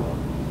the upper level.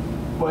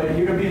 But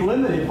you're going to be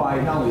limited by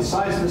not only the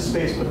size of the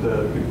space, but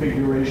the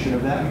configuration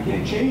of that. We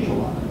can't change a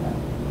lot of that.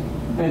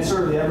 And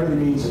certainly that really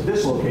means at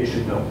this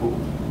location, no pool.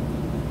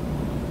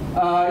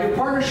 Your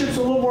partnership's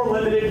a little more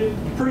limited,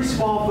 pretty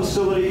small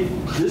facility.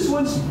 This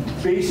one's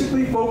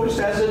basically focused,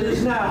 as it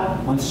is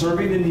now, on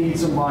serving the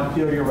needs of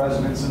Montpelier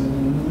residents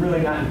and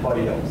really not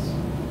anybody else.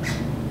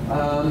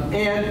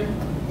 And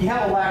you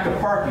have a lack of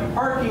parking.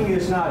 Parking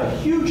is not a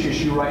huge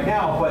issue right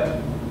now,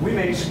 but we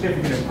make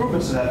significant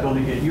improvements to that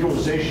building, get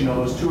utilization of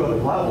those 2 other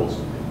levels.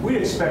 We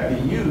expect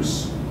the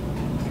use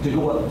to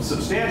go up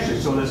substantially,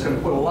 so that's going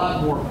to put a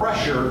lot more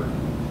pressure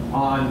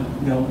on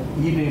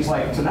evenings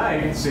like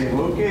tonight, saying,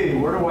 okay,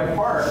 where do I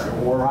park?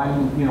 Or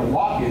I'm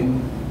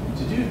walking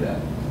to do that.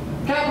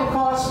 Capital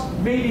costs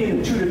maybe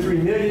in the $2 to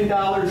 $3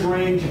 million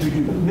range if we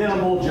do the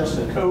minimal, just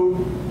the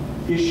code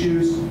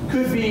issues.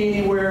 Could be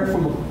anywhere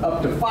from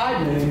up to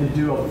 $5 million to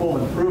do a full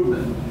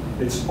improvement.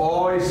 It's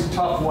always a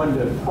tough one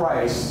to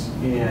price,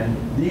 and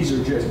these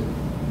are just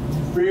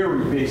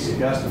very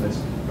basic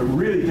estimates, but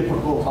really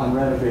difficult on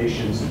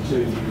renovations until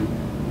you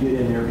get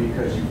in there,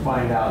 because you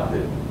find out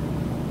that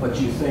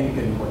what you think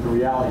and what the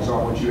realities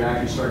are once you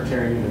actually start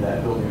tearing into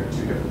that building are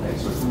two different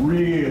things. So it's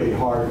really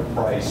hard to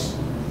price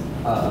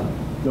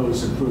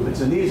those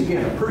improvements. And these,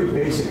 again, are pretty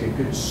basic and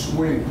could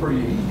swing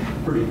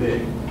pretty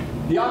big.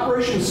 The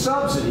operation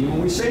subsidy,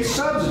 when we say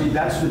subsidy,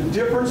 that's the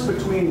difference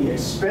between the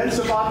expense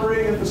of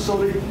operating a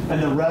facility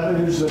and the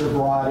revenues that are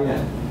brought in.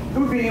 It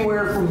would be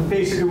anywhere from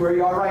basically where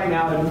you are right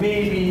now to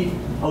maybe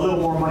a little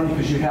more money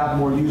because you have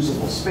more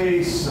usable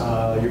space,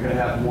 you're going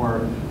to have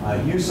more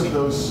use of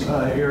those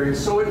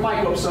areas. So it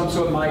might go up some,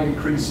 so it might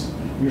increase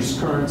your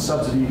current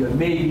subsidy to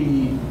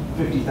maybe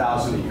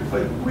 $50,000 a year,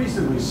 but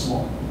reasonably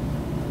small.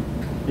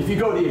 If you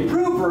go to the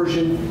improved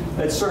version,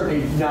 it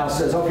certainly now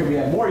says, okay, we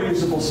have more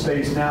usable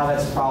space. Now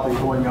that's probably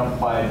going up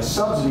by the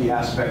subsidy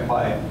aspect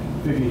by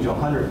 $50,000 to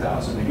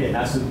 $100,000. Again,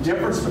 that's the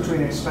difference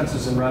between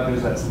expenses and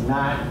revenues. That's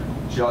not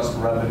just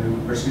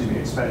revenue, or excuse me,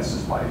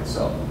 expenses by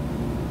itself.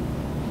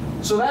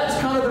 So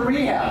that's kind of the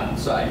rehab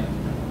side.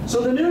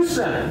 So the new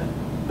center,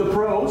 the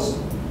pros,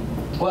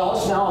 well,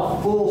 it's now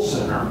a full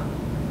center.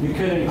 You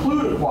can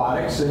include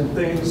aquatics and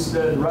things,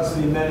 the rest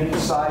of the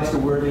amenities sized to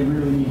where they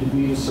really need to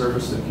be to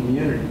service the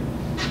community.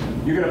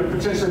 You're going to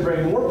potentially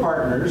bring more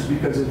partners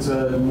because it's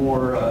a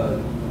more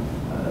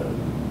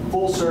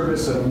full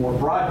service and a more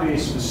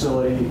broad-based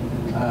facility.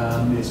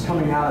 It's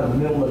coming out of the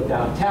middle of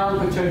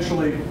downtown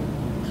potentially.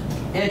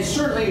 And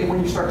certainly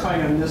when you start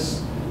talking on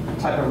this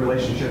type of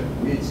relationship,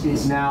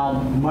 it's now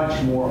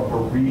much more of a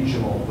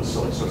regional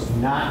facility. So it's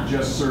not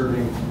just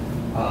serving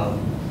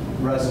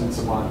residents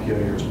of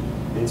Montpelier.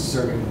 It's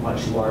serving a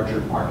much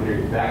larger market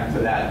area. Back to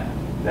that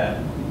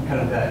kind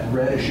of that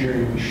reddish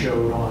area we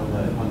showed on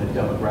the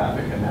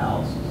demographic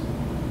analysis.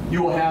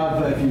 You will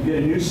have, if you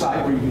get a new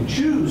site where you can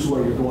choose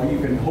where you're going, you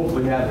can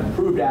hopefully have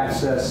improved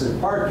access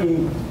and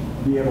parking,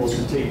 be able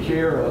to take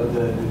care of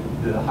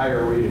the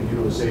higher rate of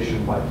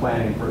utilization by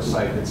planning for a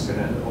site that's going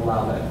to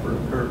allow that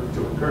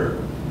to occur.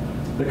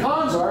 The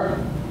cons are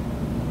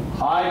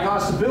high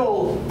cost to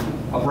build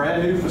a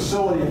brand new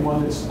facility and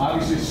one that's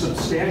obviously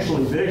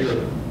substantially bigger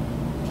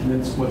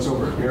than what's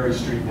over at Berry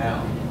Street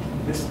now.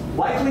 It's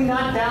likely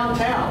not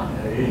downtown.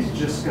 It's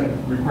just going to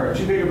require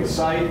too big of a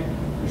site.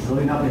 There's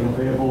really nothing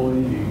available.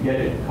 If you get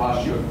it, it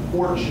costs you a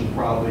fortune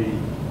probably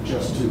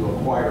just to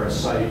acquire a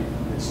site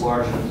that's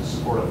large enough to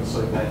support a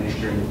facility of that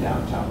nature in the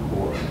downtown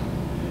core.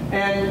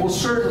 And we'll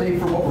certainly,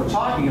 for what we're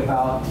talking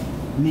about,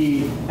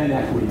 need an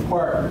equity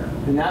partner.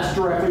 And that's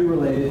directly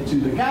related to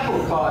the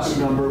capital cost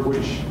number,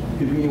 which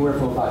could be anywhere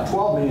from about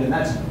 $12 million, and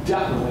that's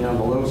definitely on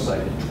the low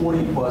side, at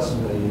 $20+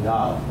 million.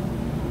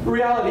 The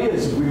reality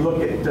is, if we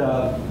look at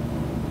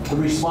the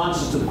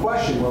responses to the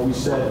question where we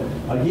said,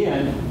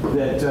 again,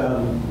 that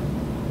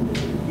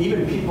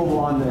even people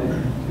on the,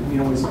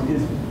 is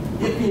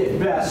iffy at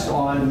best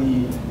on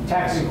the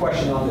taxing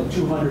question on the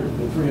 $200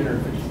 to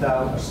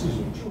 $350,000, excuse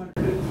me, $200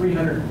 to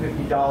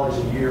 $350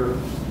 a year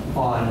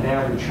on an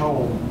average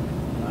home.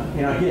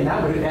 Again,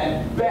 that would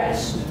at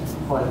best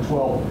fund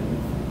 $12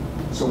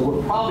 million. So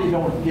we probably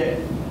don't get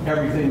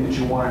everything that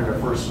you want in our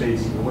first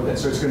phase even with that.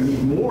 So it's going to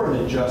need more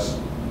than just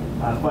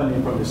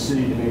funding from the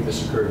city to make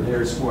this occur.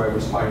 There's where I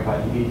was talking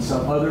about you need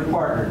some other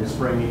partner that's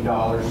bringing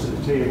dollars to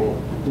the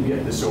table to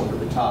get this over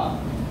the top.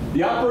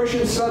 The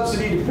operation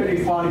subsidy,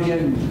 depending upon,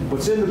 again,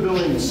 what's in the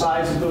building, the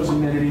size of those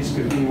amenities,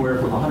 could be anywhere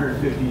from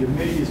 $150,000 to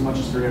maybe as much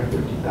as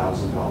 $350,000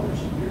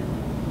 a year.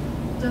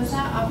 Does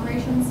that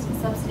operations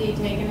subsidy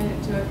take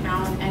into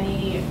account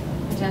any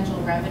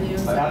potential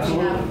revenues?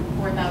 Absolutely. We have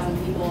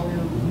 4,000 people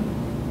who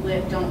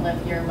don't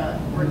live here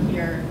but work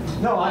here.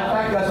 No, in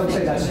fact, that's what I'm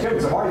saying. That's good.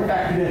 It's already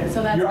factored in.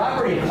 So your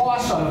operating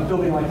costs on a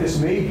building like this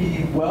may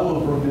be well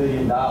over $1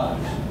 million.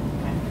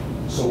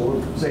 So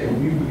we're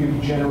saying we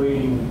could be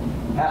generating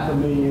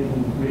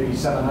 $500,000, maybe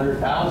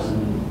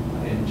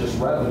 $700,000 in just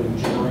revenue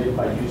generated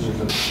by users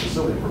of the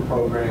facility for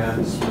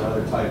programs, for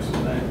other types of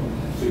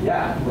things. So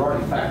yeah, we're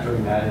already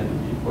factoring that into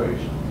the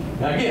equation.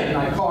 Now again,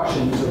 I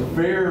caution, these are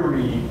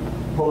very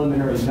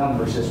preliminary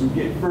numbers. As we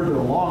get further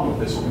along with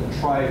this, we're going to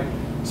try,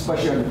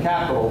 especially on the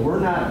capital, we're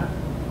not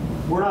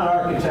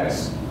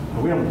architects.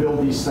 We don't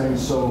build these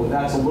things, so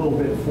that's a little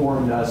bit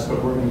foreign to us,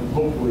 but we're going to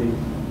hopefully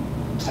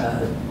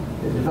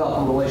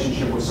develop a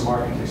relationship with some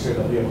architects here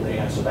that'll be able to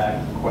answer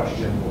that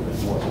question a little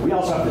bit more. But we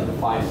also have to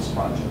define this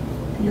project.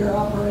 Your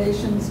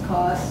operations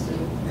costs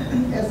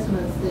and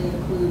estimates, they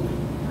include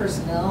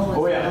personnel?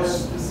 Oh yeah,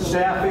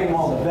 staffing,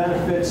 all the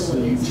benefits,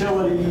 the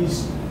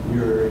utilities,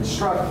 your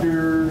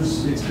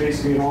instructors. It's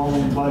basically an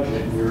all-in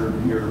budget. Your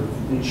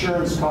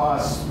insurance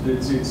costs,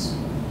 it's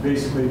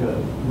basically to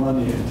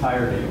run the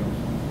entirety.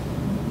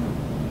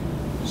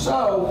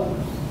 So,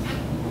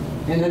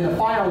 and then the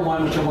final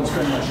one, which I won't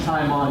spend much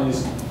time on,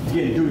 is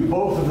again doing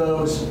both of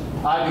those.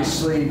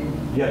 Obviously,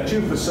 you have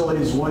two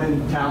facilities, one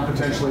in town,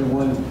 potentially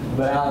one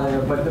but out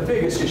there. But the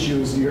biggest issue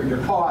is your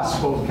costs,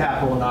 both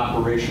capital and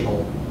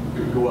operational,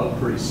 could go up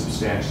pretty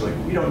substantially.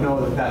 We don't know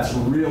that that's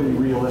really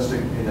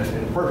realistic. In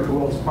a perfect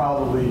world, it's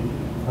probably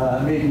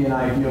maybe an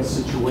ideal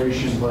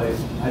situation, but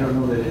I don't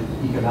know that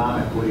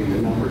economically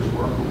the numbers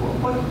work well.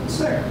 But it's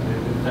there,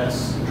 if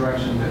that's the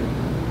direction that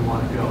you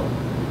want to go.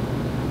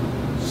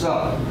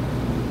 So,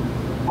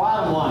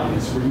 bottom line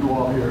is for you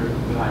all here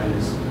tonight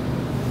is,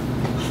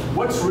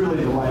 what's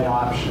really the right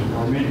option,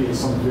 or maybe it's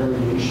some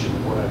variation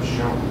of what I've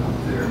shown up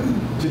there,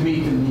 to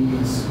meet the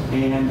needs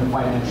and the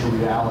financial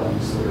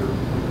realities that are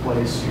in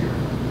place here?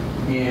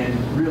 And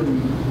really,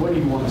 what do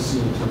you want to see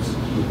in terms of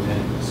key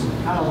amenities? So we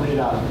kind of laid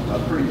out a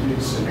pretty big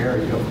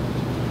scenario.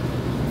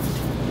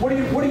 What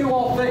do you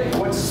all think?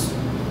 What's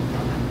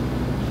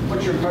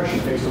your impression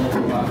based on what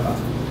we talked about?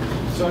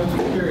 So I'm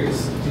just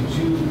curious, did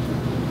you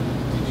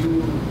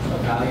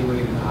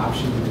evaluate an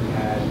option that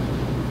had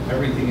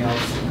everything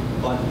else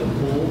but the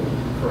pool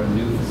for a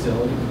new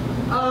facility?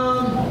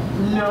 No,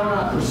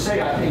 not per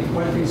se. I think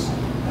one of these,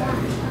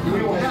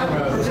 we will have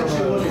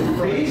potentially look at from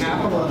a phase.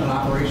 capital and an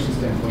operations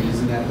standpoint,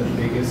 isn't that the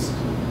biggest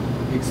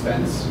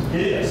expense?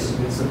 It is.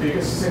 It's the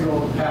biggest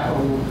single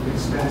capital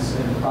expense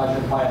in the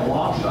project by a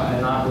long shot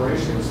in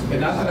operations.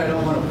 And not that I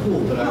don't want a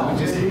pool, but I would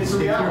just, it's if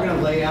a you're reality. going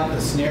to lay out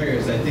the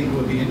scenarios, I think it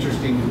would be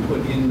interesting to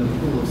put in the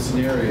pool of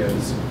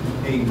scenarios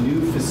a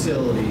new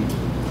facility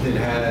that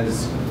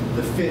has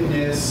the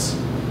fitness,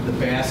 the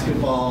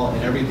basketball,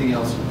 and everything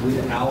else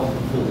without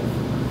the pool.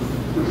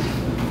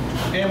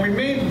 And we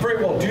may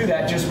very well do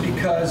that just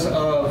because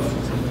of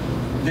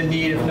the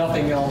need, if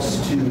nothing else,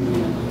 to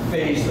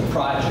phase the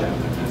project.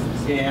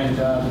 And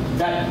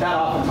that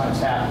oftentimes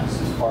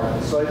happens as part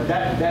of it. So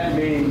that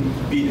may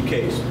be the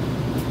case.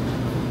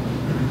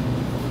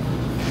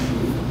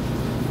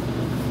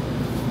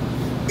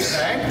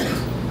 Okay?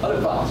 Other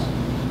thoughts?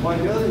 Well, I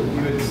know that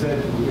you had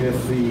said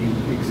with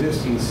the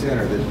existing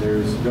center that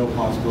there's no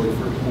possibility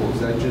for a pool. Is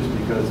that just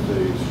because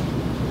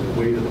the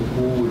weight of the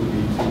pool would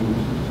be too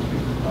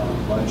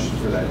much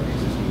for that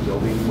existing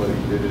building, whether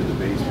you did it in the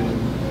basement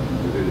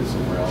or did it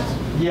somewhere else?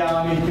 Yeah,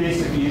 I mean,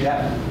 basically, you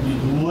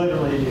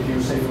literally, if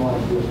you say you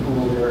want to do a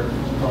pool there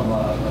from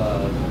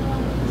a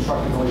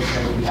construction building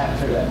standpoint, you have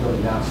to tear that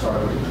building down,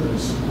 start over. You couldn't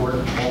support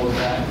all of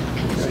that.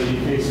 So you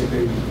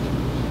basically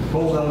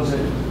bulldoze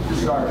it,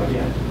 start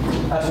again.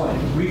 That's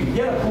when we could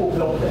get a pool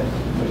built there,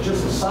 but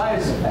just the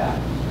size of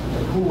that,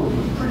 the pool would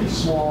be pretty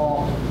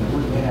small. It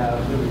wouldn't have,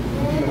 it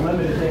would be a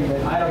limited thing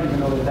that I don't even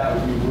know that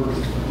would be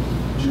worth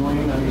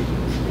doing. I mean,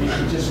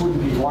 it just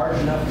wouldn't be large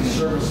enough to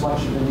service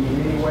much of the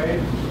need anyway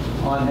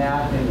on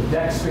that, and the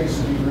deck space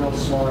would be real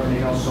small and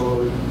everything else,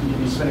 so you'd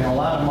be spending a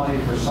lot of money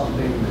for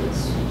something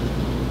that's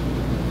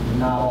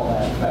not all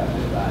that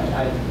effective.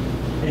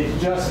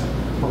 It's just,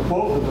 for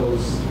both of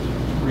those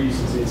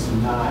reasons, it's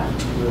not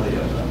really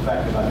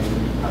effective. I mean,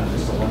 we kind of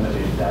just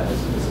eliminated that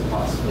as a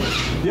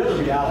possibility. The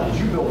other reality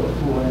is you build a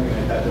pool or anything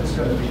like that, that's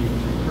going to be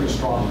a pretty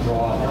strong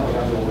draw. Now we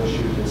have a little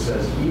issue that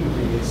says, even if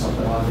you get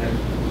something on there,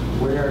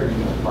 where are you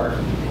going to park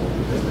people?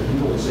 Because the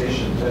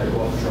utilization better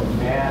go up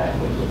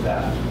dramatically with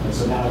that. And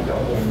so now we've got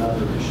a whole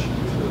other issue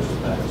that goes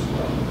with that as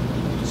well.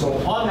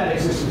 So on that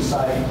existing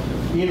site,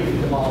 even if you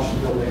demolish the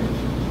building,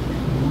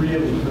 you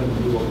really couldn't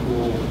do a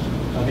pool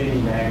of any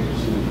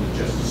magnitude,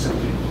 just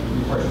simply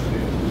replace the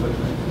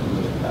equipment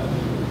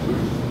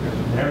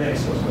and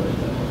everything goes with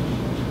it.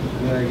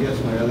 And then I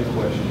guess my other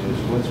question is,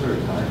 what sort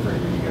of time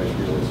frame are you guys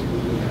realistically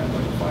looking at,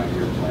 like a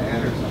 5-year plan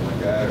or something like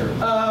that? Or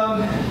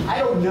I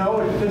don't know.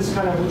 It depends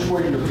kind of which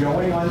way you're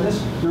going on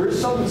this. There is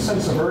some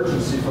sense of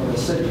urgency from the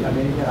city. I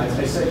mean, again, as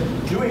I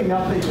said, doing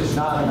nothing is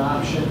not an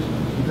option.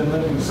 You've been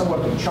living somewhat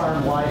of a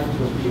charmed life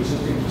with the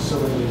existing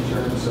facility in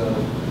terms of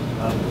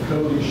the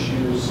code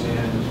issues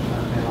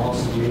and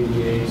also the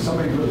ADA.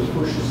 Somebody really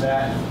pushes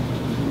that,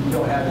 you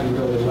don't have any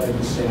really leg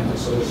to stand on.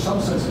 So there's some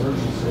sense of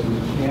urgency that we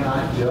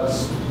cannot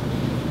just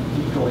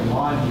keep going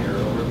on here,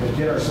 or we're going to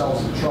get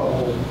ourselves in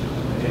trouble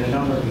in a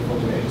number of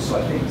different ways. So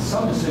I think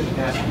some decision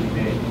has to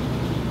be made.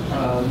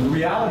 The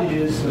reality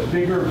is the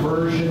bigger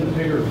version, the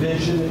bigger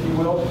vision, if you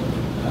will,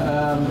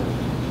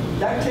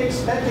 that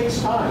takes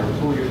time to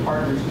pull your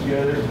partners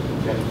together.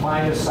 You have to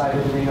find a site,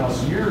 everything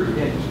else. You're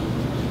in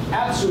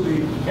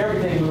absolutely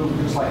everything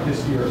moved just like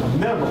this year, a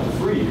minimum of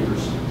 3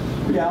 years.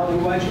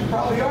 Reality-wise, you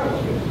probably are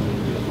looking at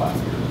maybe a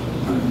 5-year.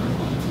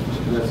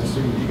 and that's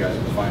assuming you guys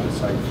can find a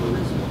site for a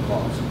reasonable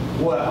cost.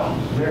 Well,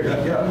 there you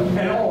go.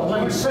 And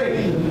let me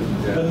say,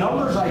 the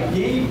numbers I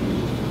gave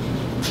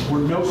you were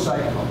no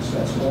site costs.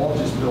 That's all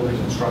just building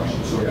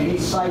construction. So any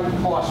site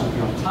cost would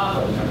be on top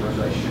of the numbers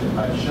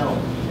I've shown.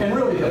 And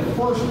really, the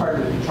first part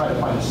of it, you try to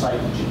find a site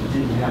that you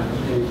didn't have to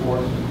pay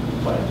for,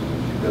 but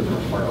It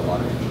doesn't require a lot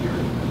of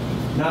engineering.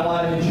 not a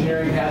lot of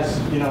engineering has,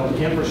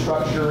 the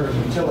infrastructure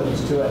and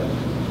utilities to it.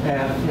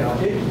 And,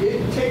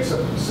 it takes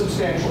a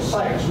substantial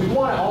site. So we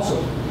want to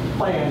also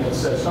plan that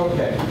says,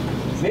 okay,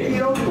 maybe you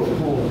don't do a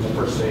pool in the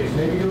first phase.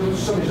 Maybe you do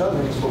some of these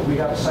other things, but we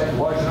have a site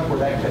large enough where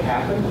that could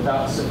happen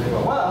without sitting there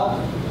going, well,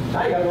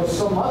 now you got to go to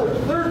some other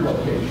third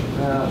location.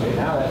 Okay,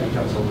 now that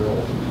becomes a real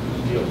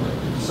deal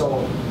breaker.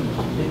 So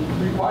it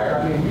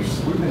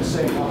we've been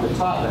saying off the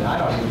top, and I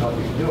don't even know if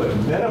you can do it,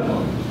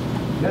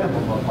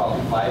 minimum of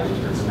probably 5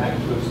 acres, and that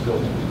includes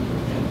building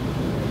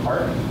and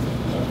apartment.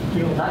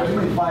 Not too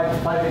many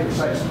 5-acre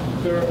sites.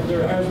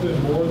 There has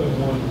been more than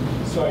one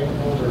site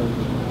owner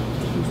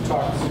who's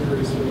talked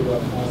seriously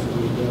about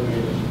possibly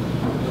donating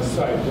a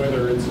site,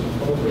 whether it's an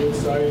appropriate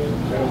site,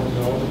 I don't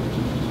know.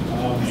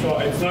 So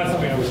it's not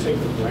something I would take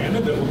for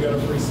granted that we'll get a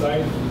free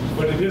site,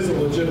 but it is a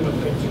legitimate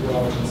thing to go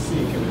out and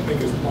seek, and I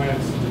think as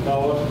plans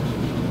develop,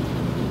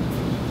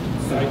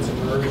 sites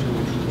emerge and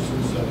we can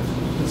pursue sites.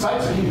 The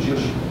site's a huge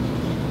issue.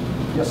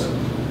 Yes, sir.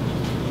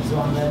 So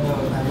on that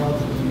note, I'm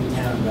relatively new to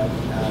town, but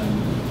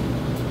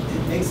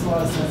it makes a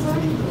lot of sense to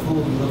me the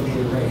pool be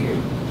located right here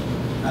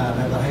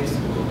at the high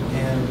school.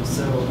 And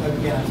so,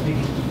 again, I'm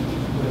speaking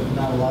with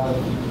not a lot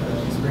of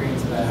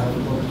experience about how the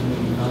local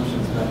community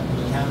functions, but in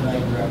the town that I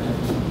grew up in,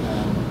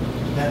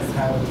 that's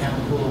how the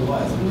town pool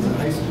was. It was a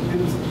high school.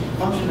 It was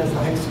functioned as the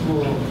high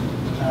school,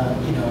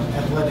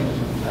 athletic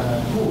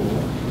pool.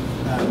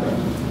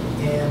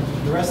 And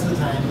the rest of the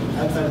time,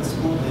 outside of the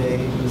school day,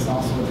 it was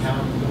also a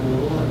town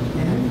pool,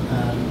 and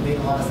it made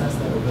a lot of sense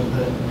that way.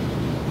 But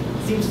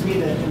it seems to me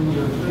that in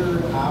your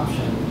third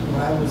option,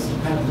 what I was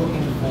kind of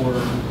looking for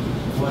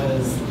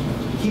was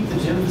keep the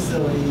gym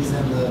facilities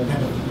and the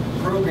kind of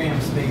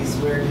program space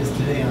where it is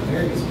today on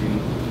Berry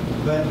Street,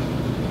 but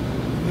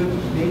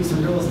maybe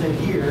some real estate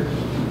here,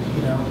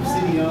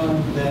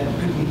 city-owned that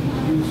could be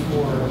used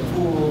for a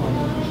pool,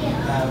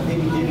 and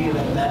maybe divvy it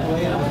up that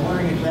way. I was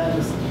wondering if that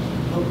was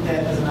looked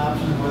at as an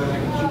option, whether they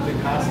could keep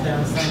the cost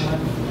down somewhat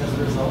as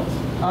a result?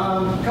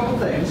 A couple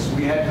things.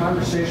 We had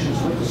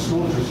conversations with the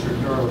school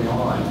district early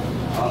on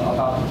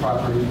about the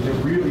property. There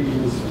really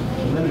is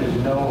limited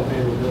to no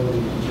availability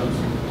in terms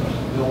of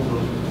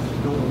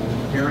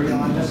buildable area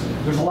on this.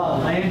 There's a lot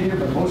of land here,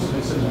 but most of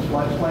it's in the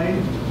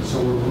floodplain,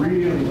 so we're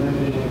really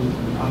limited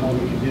on what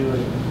we can do,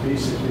 and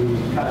basically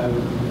kind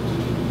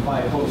of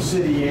by both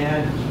city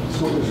and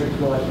school district,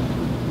 but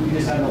we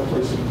just have no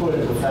place to put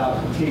it without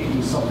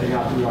taking something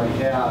out that we already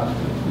have,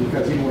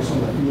 because even where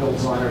some of the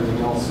fields are and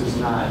everything else is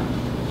not,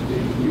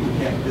 you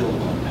can't build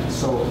on that.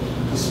 So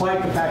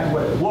despite the fact of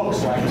what it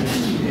looks like,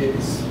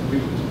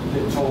 we've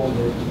been told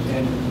that,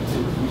 and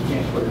we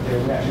can't put it there.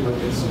 We actually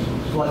looked at some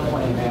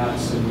floodplain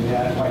maps, and we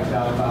had wiped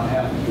out about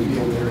half the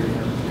field area and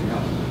everything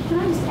else. Can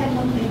I just add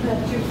one thing to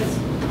that too? Because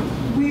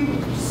we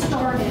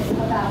started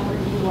about where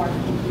you are.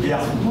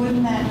 Yeah.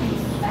 Wouldn't that be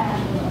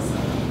fabulous?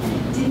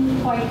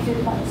 Didn't quite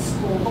fit like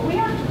school, but we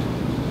haven't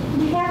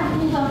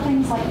ruled out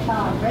things like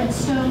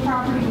Redstone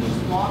property, which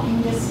is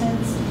walking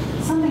distance,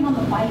 something on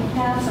the bike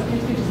path, so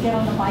kids could just get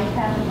on the bike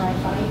path and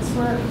ride bikes.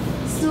 We're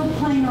still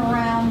playing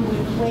around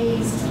with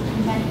ways to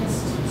connect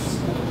this to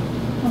school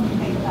when we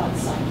think about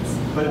sites.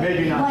 But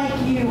maybe not like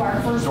you,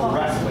 our first thought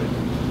was,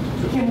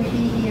 directly. can we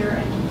be here,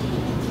 and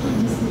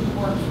it just didn't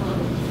work for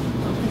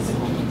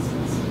physical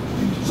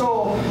reasons.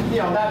 So,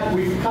 that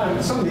we kind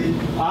of, some of the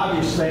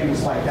obvious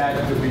things like that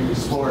we've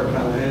explored,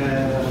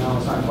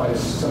 it's not quite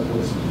as simple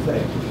as you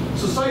think.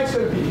 So site's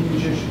going to be a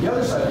huge issue. The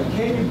other side,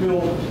 can you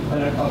build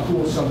a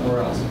pool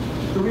somewhere else?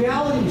 The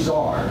realities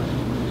are,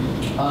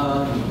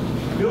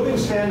 building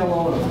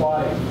standalone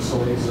aquatic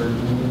facilities are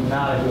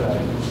not a good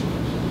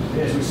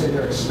idea. As we say,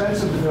 they're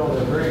expensive to build,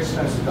 they're very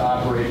expensive to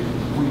operate.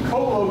 We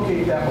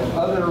co-locate that with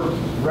other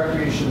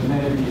recreation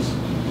amenities,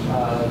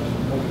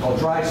 what we call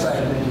dry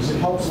site amenities. It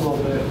helps a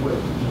little bit with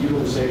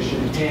utilization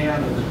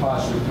and with the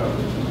cost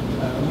recovery.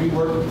 We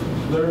work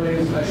literally,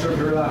 as I showed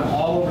you earlier on,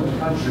 all over the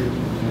country,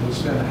 and we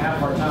spend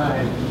half our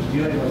time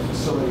dealing with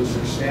facilities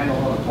that are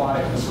standalone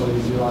aquatic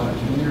facilities, either on a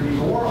community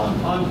or on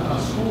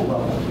a school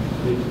level.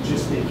 They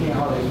can't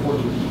hardly afford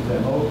to keep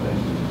them open,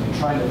 and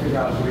trying to figure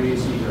out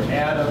ways to either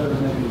add other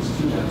amenities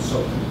to them.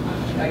 So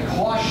I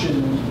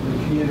caution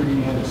the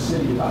community and the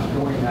city about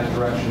going in that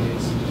direction.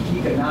 It's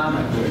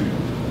economically,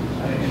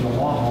 in the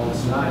long haul,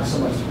 it's not so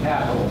much the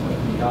capital,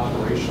 but the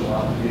operational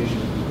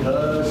obligation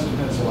does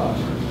pencil out.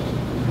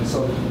 And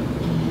so,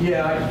 you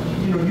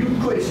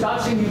could, it's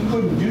not saying you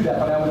couldn't do that,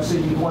 but I would say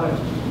you want to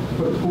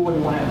put a pool and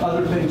you want to have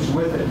other things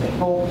with it to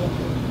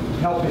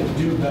help it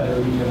do better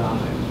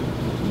economically.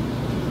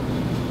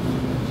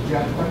 Do you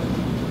have a question?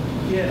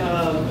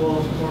 Yeah,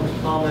 well, more of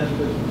a comment,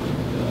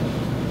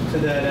 but to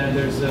that end,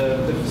 there's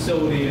the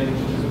facility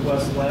in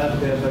West Lab.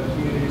 They have a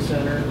community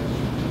center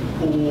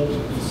pool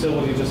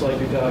facility, just like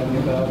you're talking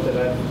about,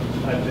 that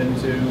I've been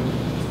to.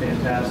 It's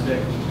fantastic.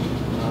 I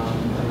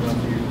don't know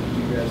if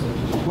you guys have.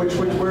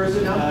 Where is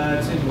it now?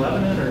 It's in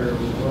Lebanon, or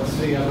What's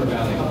the Upper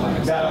Valley?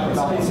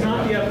 it's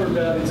not the Upper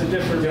Valley. It's a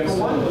different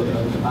one? facility.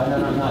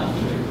 I'm not.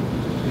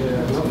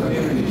 Yeah, it's a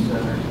community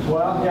center.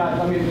 Well,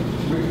 yeah, we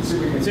can see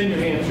if we can. It's in New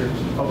Hampshire.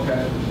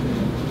 Okay.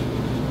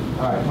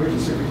 All right, we can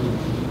see if we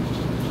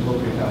can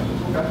locate that.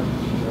 Okay.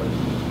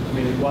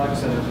 Community Block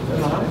Center.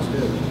 That's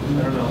good.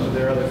 I don't know. Are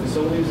there other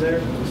facilities there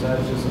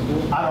besides just a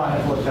pool? I don't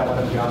have to look that one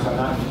up, to be honest. I'm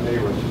not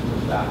familiar with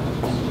that.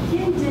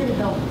 Ken did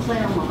it on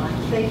Claremont.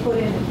 They put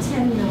in a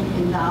 $10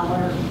 million.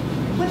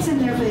 What's in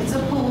there? It's a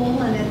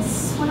pool, and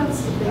it's, what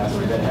else did they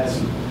put in? That has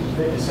some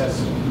fitness, has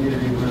some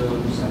community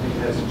rooms. I think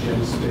it has a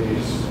gym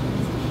space.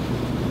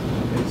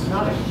 It's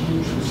not a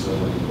huge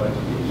facility, but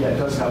yeah, it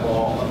does have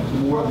all,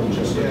 more than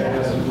just a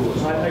gas and pool.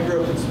 I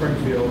grew up in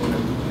Springfield,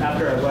 and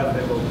after I left,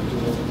 I built a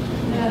pool.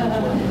 I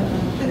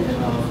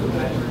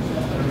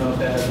don't know if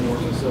that has more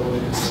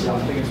facilities. I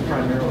think it's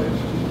primarily.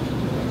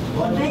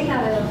 Well, they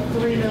got a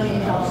 $3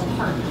 million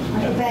partner.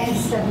 Like the bank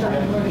stepped up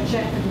and wrote a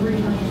check for $3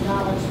 million,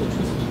 which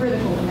was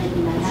critical to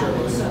making that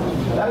happen. So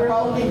That we're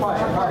probably looking for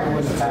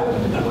wouldn't have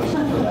happened if it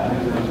wasn't for that.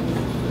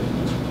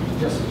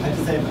 Just, I have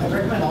to say, I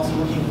recommend also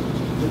looking,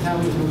 the town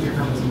we just moved here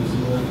from is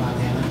Missoula,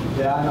 Montana.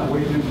 Yeah, I know,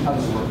 we do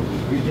tons of work.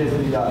 We did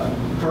the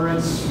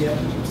Currents. Yep.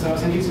 So I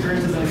was going to use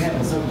Currents as an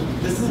example. So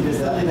this is a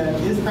facility that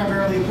is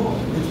primarily a pool.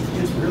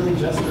 It's really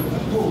just a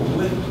pool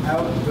with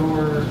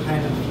outdoor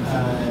kind of.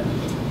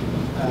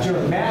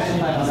 The master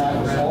plan on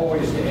that was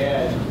always to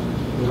add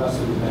the rest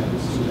of the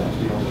amenities to that.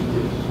 We only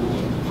did the pool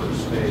in the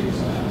first phase.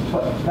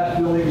 But that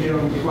building, you know,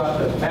 when you go out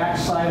the back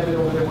side of it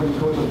over there, when you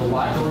go to the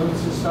locker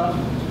rooms and stuff,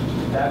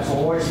 that's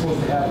always supposed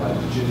to have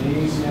a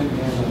gymnasium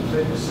and a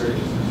fitness areas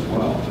as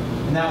well.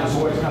 And that was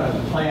always kind of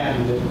the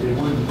plan, that it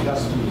wouldn't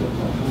just be a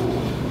pool.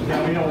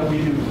 Yeah, we know that we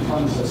do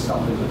tons of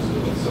stuff in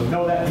Missoula. So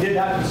no, that we did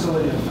that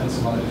facility and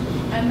some others.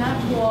 And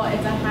that pool,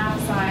 it's a half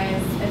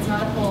size, it's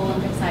not a full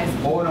Olympic size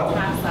pool. Oh, no. It's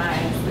half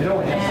size. It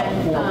only has like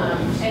And, 4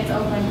 rooms. it's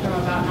open from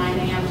about 9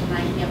 a.m. to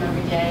 9 p.m.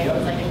 every day. It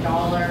was like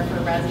 $1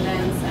 for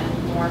residents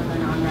and more for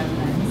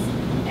non-residents.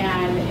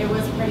 And it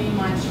was pretty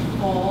much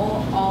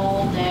full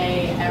all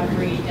day,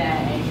 every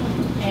day.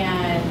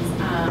 And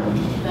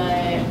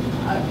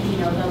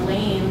the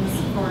lanes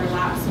for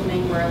lap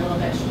swimming were a little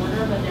bit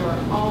shorter, but there were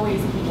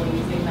always people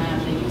using them.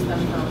 They used them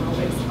for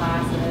aerobics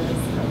classes.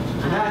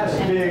 And that has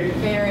a and big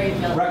very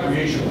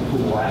recreational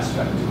pool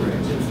aspect to it.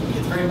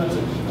 It's very much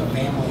a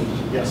family.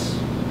 Yes.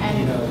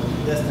 And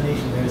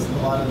Destination. There's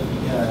a lot of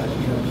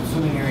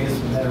swimming areas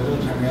that are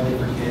really primarily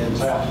for kids.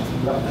 Yeah.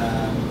 Yep.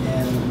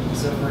 And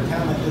so for a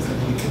town like this, I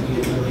think it could be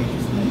a really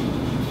interesting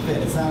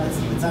fit. It's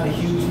not a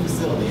huge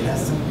facility. It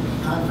has some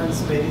conference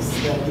space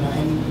that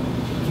any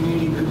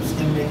community groups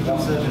can make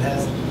use of. It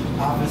has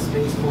office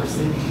space for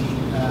city,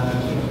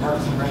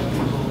 parks and rec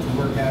people to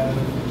work out of,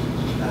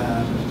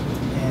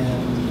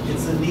 and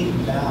it's a neat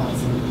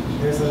balance.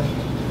 And there's a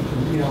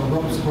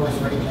ropes course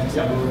right next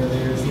Yep. door.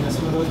 There's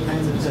some of those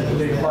kinds of It's things. a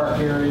big that- park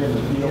area,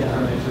 the field,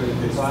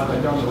 Yeah. it's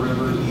right down the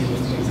river. Be an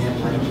interesting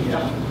example.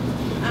 Yeah.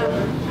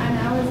 and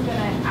I was going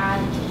to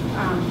add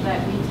that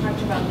we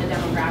talked about the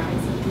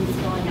demographics of who's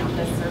filling out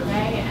this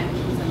survey and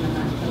who's in the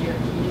Montpelier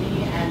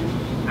community. And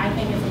I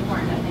think it's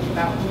important to think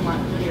about who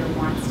Montpelier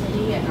wants to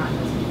be and not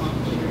just who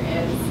Montpelier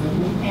is.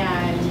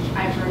 And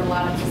I've heard a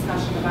lot of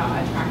discussion about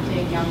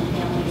attracting young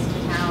families to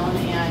town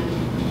and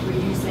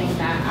reducing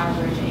that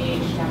average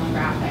age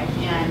demographic.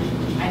 And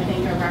I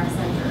think a rec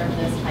center of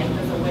this type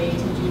is a way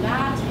to do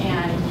that.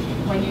 And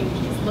when you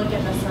look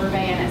at the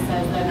survey and it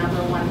says the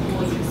number 1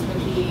 pool use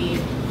would be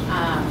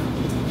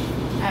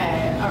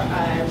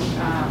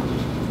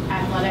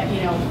athletic,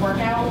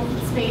 workout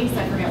space.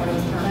 I forget what it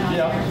was termed out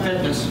there.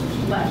 Fitness.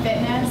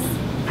 Fitness.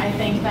 I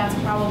think that's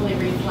probably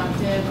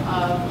reflective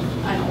of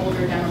an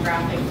older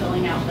demographic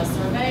filling out the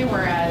survey,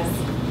 whereas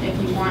if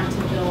you want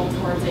to build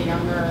towards a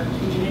younger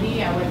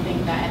community, I would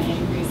think that an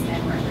increase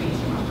in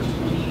recreation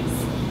opportunities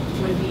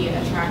would be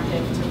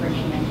attractive to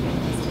bringing young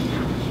families to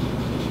town.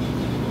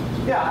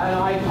 Yeah, and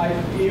I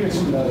even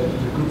some of the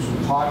groups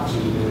we talked to,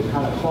 the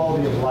kind of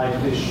quality of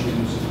life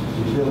issues,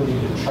 the ability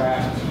to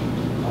attract,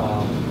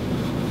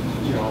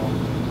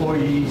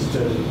 employees to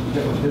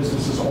different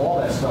businesses, all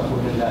that stuff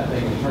within that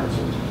thing in terms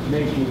of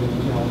making,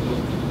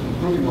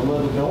 improving the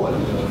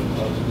livability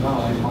of not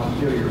only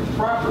Montpelier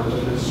proper,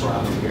 but the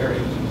surrounding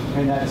area.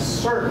 And that's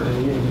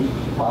certainly, and you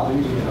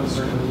probably,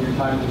 certainly in your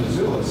time in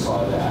Missoula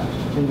saw that.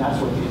 And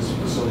that's what these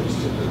facilities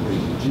typically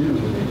do.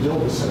 They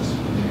build a sense of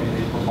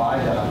community, they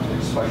provide that,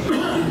 especially,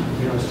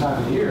 this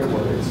time of the year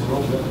where it's a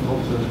little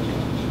difficult to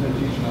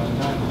teach on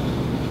time.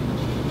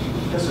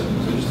 Yes, sir.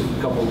 So just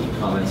a couple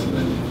comments and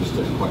then just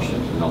a question,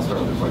 and I'll start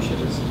with the question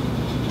is,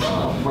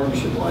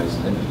 partnership-wise,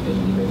 and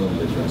you may want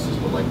to address this,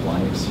 but like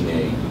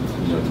YMCA,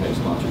 type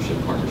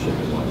sponsorship, partnership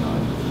and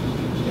whatnot,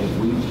 have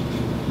we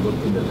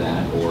looked into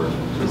that, or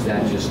is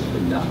that just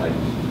not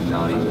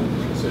even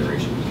a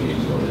consideration? You can't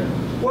even go there.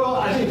 Well,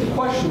 I think the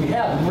question we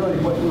have, and really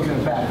what we're going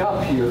to back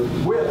up here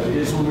with,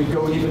 is when we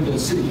go even to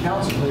city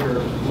council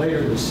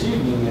later this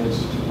evening,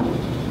 is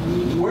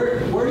where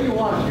do you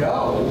want to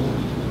go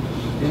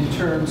in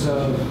terms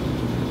of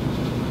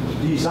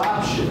these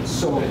options?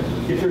 So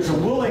if there's a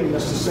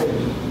willingness to say,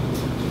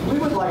 we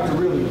would like to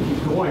really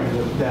keep going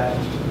with that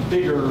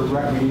bigger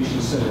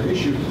recreation center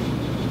issue,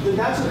 then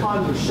that's a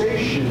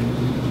conversation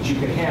that you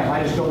can have.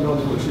 I just don't know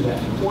that we're to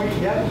that point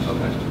yet.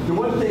 Okay. The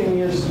one thing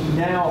is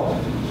now,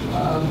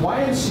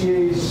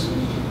 YMCA's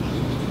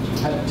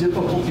have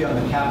difficulty on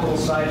the capital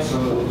side,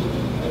 so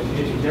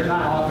they're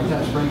not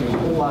oftentimes bringing a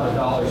whole lot of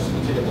dollars to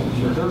the table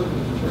either.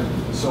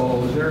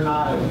 So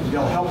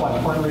they'll help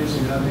on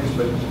fundraising and other things,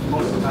 but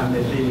most of the time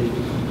they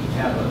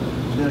have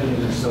 $1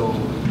 million or so.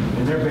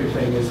 And their big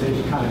thing is they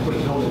kind of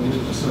quit building new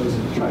facilities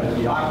and try to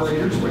be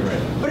operators.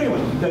 But anyway,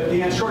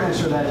 the short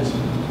answer to that is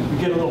we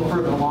get a little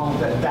further along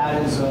with that,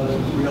 that is a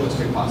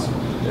realistic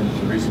possibility. And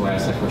the reason why I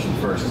asked that question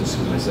first, just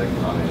because my second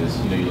comment is,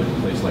 you look at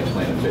places like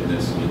Planet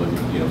Fitness, and you look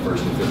at,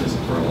 First and Fitness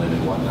in Berlin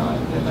and whatnot,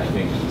 and I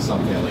think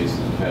some families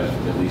have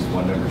at least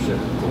one membership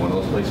to one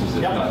of those places,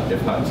 if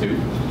not two.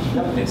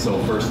 Yep. And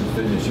so First and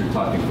Fitness, you're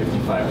talking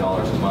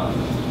 $55 a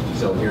month.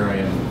 So here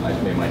I am, I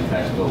pay my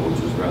tax bill, which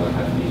was rather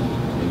hefty,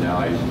 and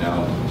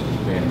now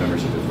pay a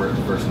membership at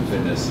First and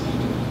Fitness,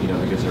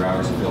 because their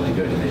hours are fairly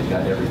good and they've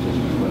got everything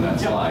you put on that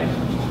slide.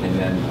 And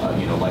then,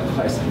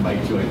 likewise, I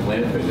might join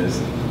Planet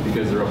Fitness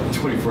because they're open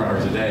 24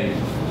 hours a day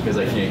because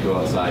I can't go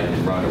outside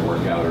and run or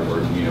work out or do,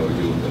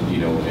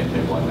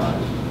 and whatnot.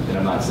 And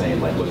I'm not saying,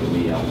 look at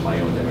me, I'm my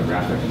own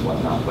demographic and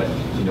whatnot, but,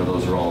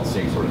 those are all the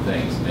same sort of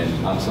things.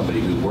 And I'm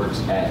somebody who works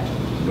at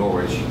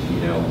Norwich,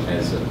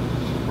 as a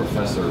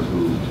professor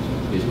who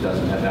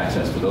doesn't have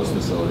access to those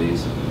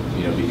facilities,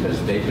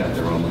 because they've got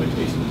their own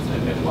limitations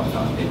and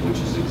whatnot, and which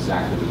is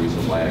exactly the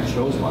reason why I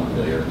chose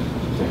Montpelier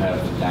to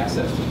have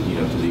access to,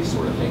 to these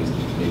sort of things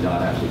and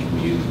not have to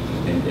commute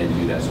and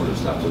do that sort of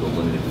stuff with a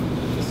limited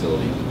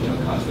facility,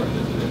 construct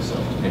as it is. So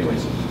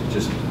anyways,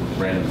 just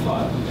random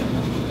thought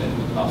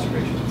and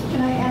observation.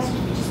 Can I ask you,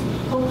 just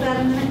hold that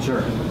a minute?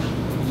 Sure.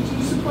 Do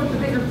you support the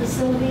bigger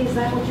facility? Is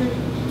that what you're?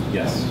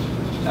 Yes,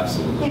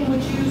 absolutely. And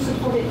would you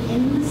support it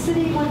in the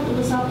city, like it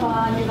was up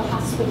by near the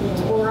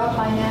hospital or up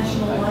by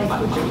National Life?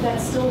 Would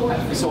that still work?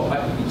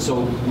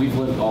 So we've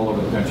lived all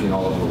over the country and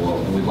all over the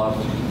world, and we love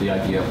the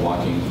idea of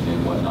walking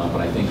and whatnot,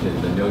 but I think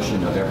that the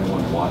notion of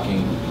everyone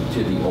walking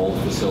to the old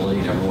facility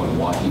and everyone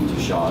walking to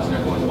Shaw's and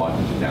everyone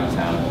walking to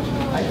downtown,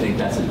 I think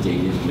that's a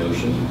dated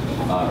notion.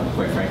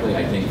 Quite frankly,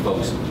 I think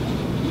folks,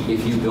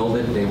 if you build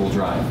it, they will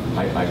drive.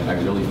 I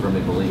really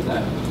firmly believe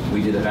that.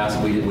 We did a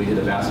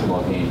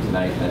basketball game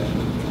tonight at,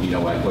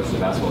 I coached the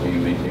basketball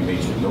game in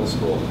Main Street Middle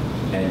School,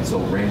 and so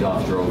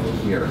Randolph drove to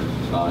here.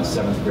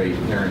 7th grade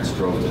parents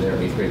drove to there,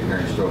 8th grade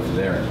parents drove to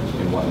there,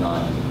 and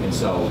whatnot.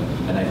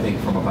 And I think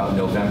from about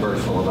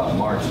November till about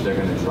March, they're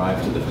going to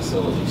drive to the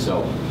facility.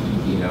 So,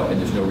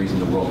 and there's no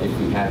reason in the world, if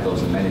we had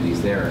those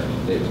amenities there,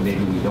 that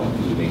maybe we don't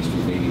do Main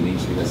Street, maybe Main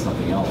Street has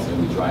something else,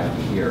 and we drive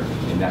to here,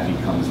 and that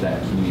becomes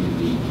that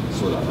community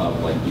sort of hub,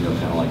 kind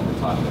of like we're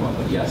talking about.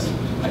 But yes,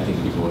 I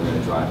think people are going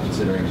to drive,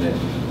 considering that,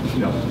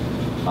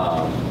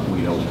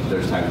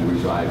 there's times we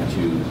drive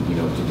to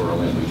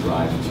Berlin, we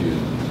drive to,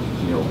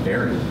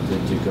 Erin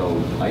to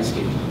go ice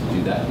skating, to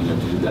do that, to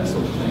do that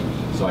sort of thing.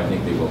 So I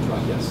think they will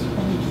drive, yes.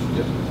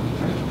 Yep.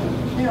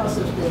 I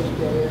also think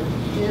that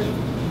if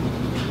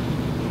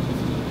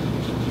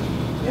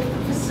the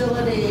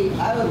facility,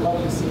 I would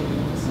love to see it in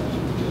the facility.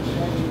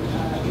 And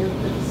if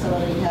the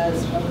facility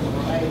has a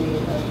variety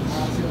of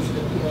options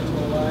that appeal to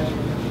a large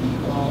number of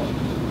people,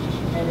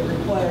 and it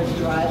requires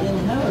driving,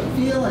 I have a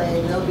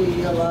feeling there'll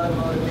be a lot of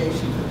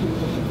motivation for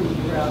people to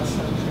figure out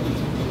some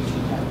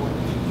transportation that would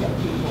get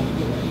people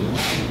here.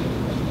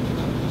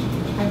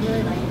 I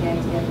really like the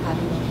idea of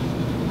having,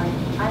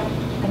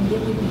 it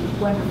would be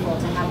wonderful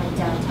to have it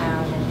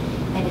downtown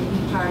and it be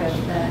part of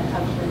the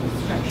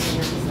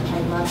structure.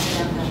 I love the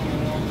downtown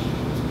area,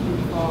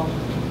 beautiful.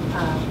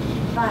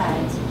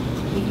 But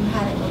if you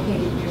had it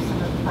located near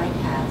some of the bike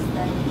paths,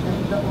 then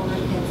the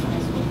older kids, high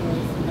school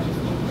kids, and middle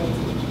school kids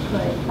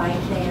could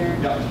bike there,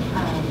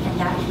 and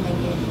that would make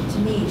it, to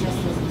me, just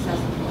as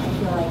accessible. I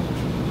feel like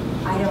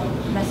I don't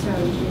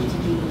necessarily need it to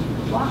be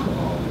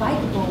walkable.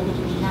 Bikeable would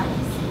be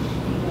nice.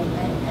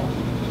 And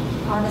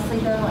honestly,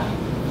 though,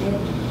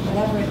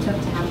 whatever it took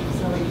to have the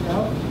facility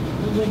built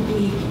would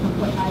be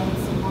what I would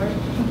support,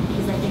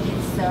 because I think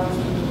it's so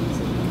needed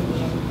to the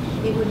community.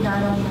 And it would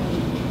not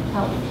only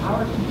help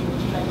our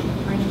community, but it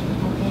would bring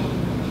people in,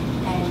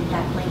 and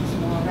that brings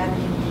more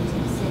revenue into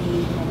the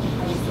city, and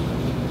I just think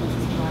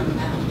it's more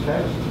about.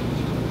 Okay.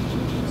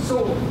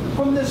 So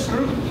from this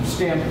group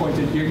standpoint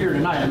that you're here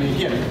tonight,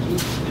 again,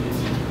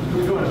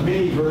 we're doing a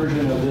mini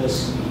version of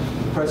this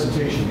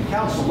presentation to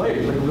council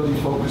later, but it really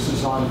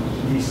focuses on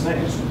these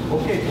things.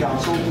 Okay,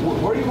 council,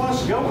 where do you want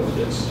us to go with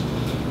this?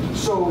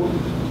 So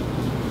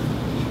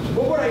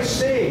what would I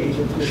say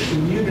that the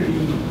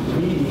community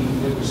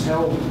meeting that was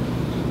held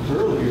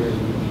earlier in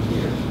the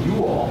year,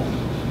 you all,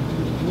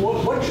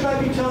 what should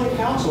I be telling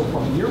council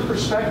from your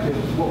perspective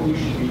what we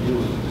should be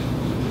doing?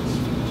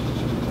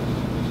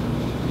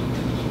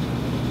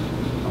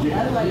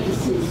 I'd like to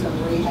see some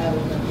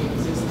rehabbing of the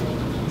existing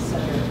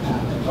center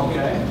happen.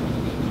 Okay.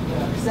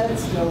 Because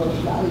that's still a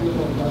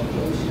valuable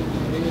location.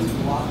 It is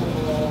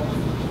walkable.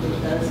 It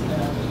does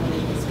have,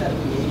 it's got to be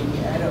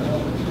ADA. I don't know.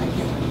 I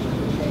can't remember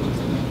what it takes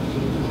to make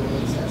ADA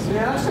accessible.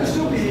 Yeah, it's going to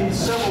still be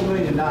several $1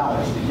 million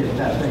to get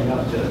that thing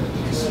up to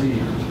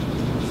speed.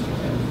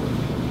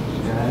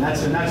 And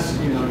that's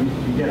you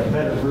get a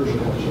better version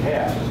of what you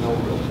have. No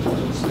real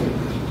speed.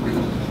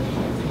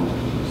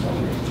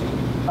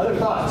 Other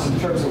thoughts in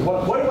terms of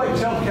what do I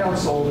tell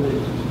council that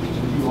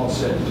you all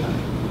said tonight?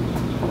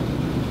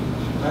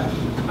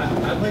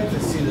 I'd like to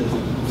see the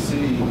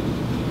city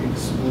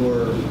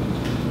explore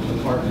the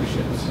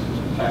partnerships.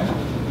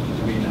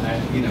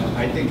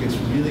 I think it's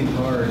really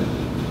hard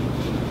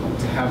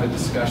to have a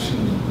discussion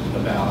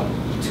about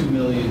 2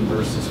 million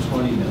versus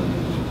 20 million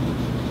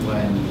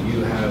when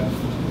you have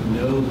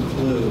no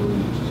clue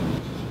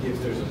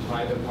if there's a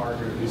private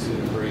partner who's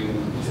going to bring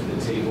to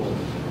the table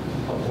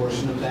a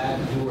portion of that,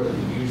 who are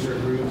the user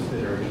groups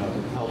that are going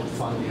to help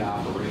fund the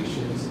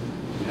operations.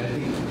 And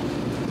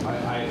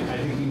I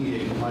think we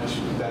need a much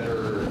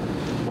better,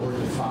 more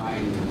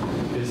defined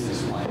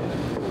business plan.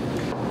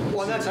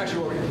 Well, that's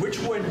actually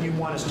which one do you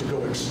want us to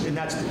go, and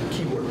that's the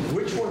key word.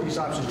 Which one of these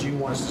options do you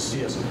want us to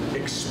see us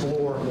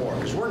explore more?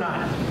 Because we're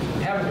not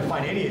having to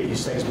find any of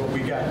these things, but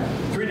we've got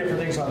 3 different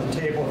things on the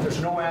table. If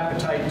there's no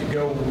appetite to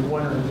go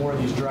one or more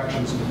of these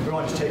directions, we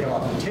want to take it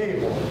off the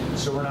table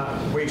so we're not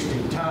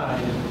wasting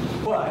time.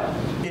 But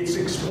it's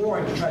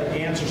exploring to try to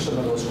answer some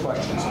of those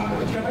questions.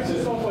 I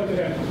just don't like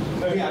that.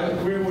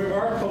 We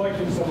are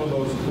collecting some of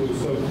those clues.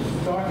 So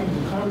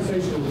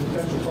conversation with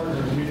potential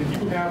partners. I mean,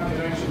 if you have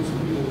connections to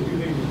people that you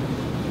think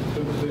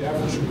the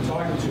effort should be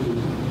talking to,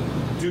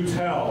 do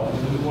tell,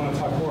 and we want to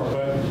talk more.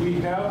 But we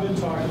have been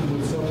talking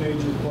with some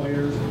major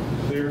players.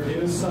 There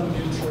is some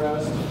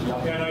interest,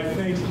 and I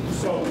think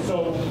so.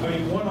 I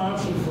mean, one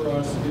option for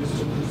us is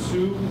to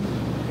pursue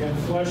and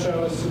flesh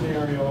out a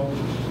scenario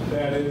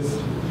that is,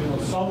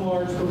 some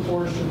large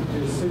proportion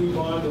is city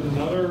bond, and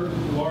another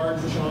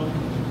large chunk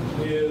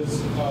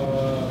is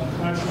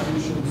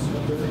contributions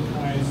of different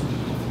kinds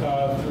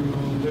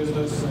through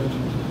business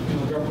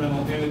and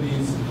governmental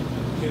entities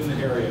in the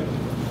area.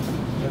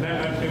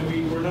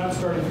 And we're not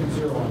starting from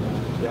zero on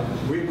that. Yeah,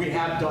 we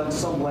have done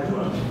some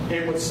legwork,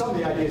 and with some of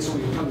the ideas that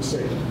we've come to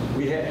say,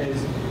 we have,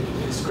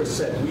 as Chris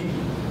said,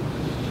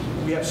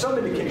 we have some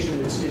indication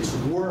that it's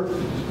worth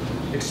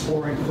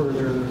exploring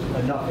further,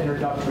 enough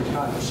introductory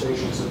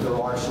conversations that there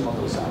are some of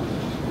those out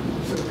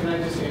there. So can I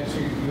just answer,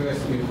 you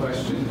asked me a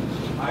question?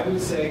 I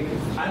would say,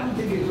 I don't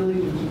think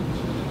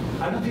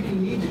you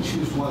need to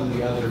choose one or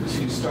the other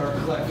to start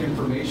collecting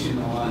information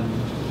on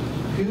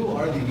who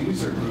are the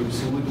user groups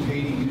who would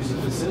pay to use a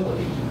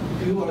facility?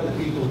 Who are the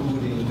people who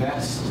would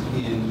invest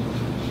in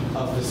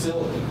a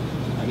facility?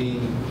 I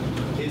mean,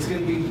 it's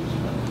going to be,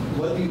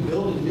 whether you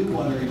build a new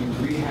one or you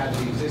rehab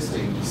the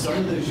existing, some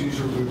of those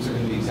user groups are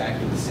going to be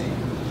exactly the same.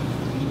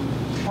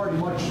 Pretty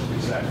much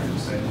exactly the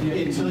same.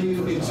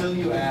 Until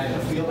you add a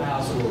field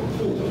house or a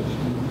pool,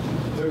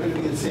 they're going to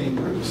be the same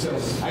group. So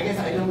I guess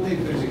I don't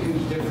think there's a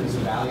huge difference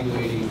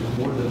evaluating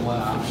more than one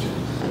option.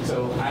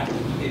 So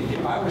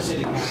if I were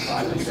sitting here,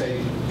 I would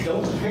say,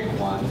 don't pick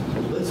one.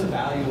 Let's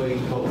evaluate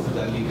both of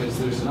them because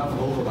there's enough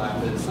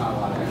overlap that it's not a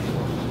lot of extra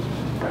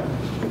work.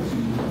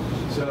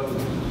 So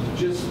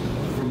just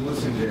from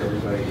listening to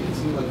everybody, it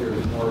seemed like there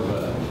was more of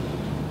a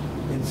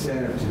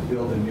incentive to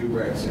build a new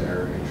rec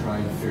center and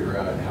trying to figure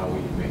out how we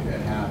can make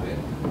that happen.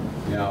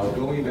 Now,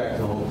 going back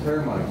to the whole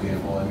Claremont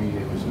example, I mean,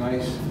 it was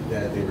nice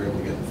that they were able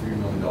to get the $3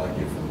 million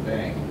gift from the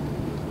bank.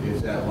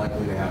 Is that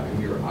likely to happen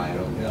here? I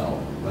don't know.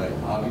 But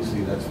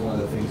obviously, that's one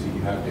of the things that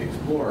you have to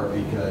explore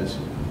because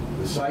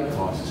the site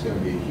cost is going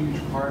to be a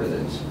huge part of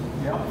this.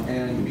 Yeah.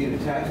 And being a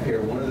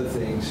taxpayer, one of the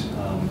things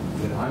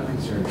that I'm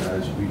concerned about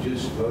is we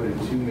just voted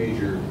 2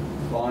 major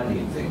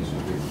bonding things,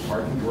 the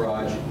parking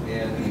garage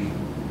and the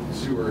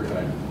sewer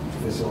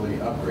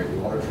facility upgrade, the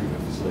water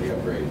treatment facility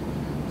upgrade.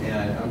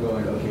 And I'm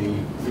going, okay,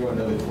 you throw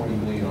another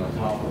 $20 million on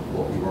top of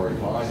what we've already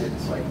bonded.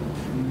 It's like,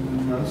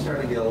 I'm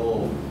starting to get a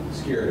little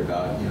scared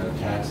about,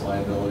 tax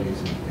liabilities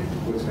and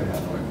what's going to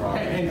happen to my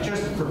property. And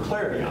just for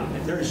clarity on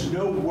it, there's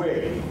no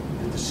way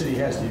that the city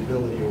has the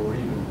ability or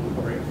even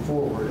would bring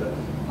forward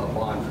a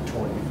bond for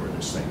 20 for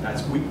this thing.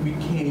 We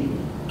can't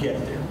even get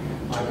there.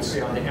 I would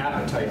say on the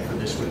appetite for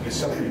this would be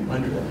something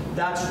under that.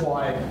 That's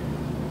why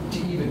to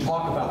even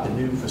talk about the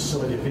new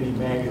facility of any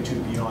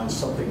magnitude beyond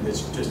something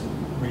that's just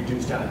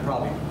reduced down and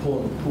probably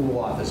pulling the pool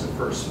off as a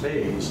first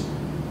phase,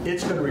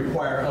 it's going to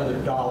require other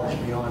dollars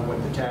beyond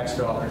what the tax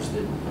dollars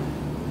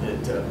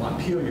that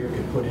Montpelier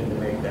could put in to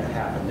make that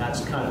happen.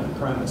 That's kind of the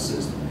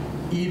premises.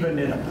 Even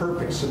in a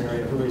perfect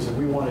scenario, everybody said,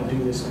 we want to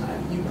do this,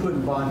 and you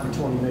couldn't bond for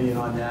 $20 million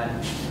on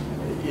that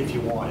if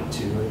you wanted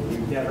to. You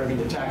never,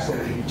 the tax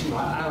limit would be too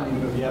high. I don't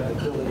even know if you have the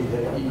ability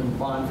to even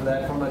bond for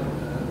that from a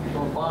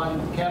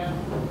bond cap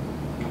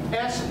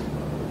capacity.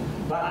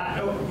 But I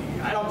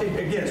don't think,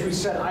 again, as we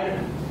said,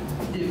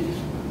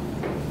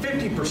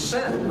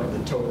 50% of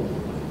the total,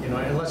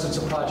 unless it's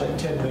a project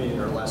 10 million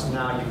or less,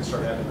 now you can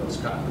start having those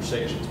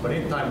conversations. But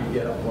anytime you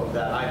get above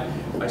that,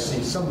 I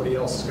see somebody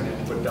else is going to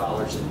have to put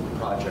dollars into the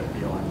project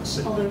beyond the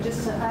city. Although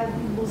I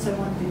will say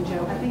one thing,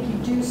 Joe. I think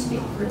you do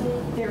speak for,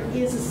 there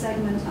is a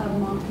segment of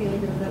Montpelier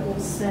that will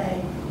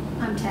say,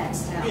 I'm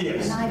taxed out.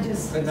 Yes. And I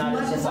just, And as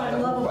much as I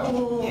love a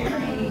pool,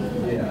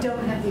 Yeah. I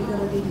don't have the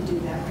ability to do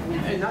that right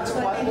now. And that's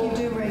so I think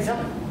you do raise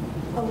yeah.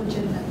 a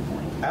legitimate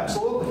point.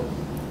 Absolutely.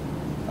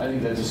 I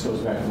think that just goes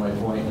back to my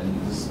point,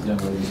 and this young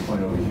lady's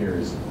point over here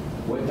is,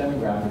 what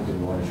demographic do we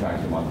want to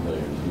attract to Montpelier?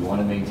 Do we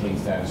want to maintain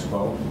status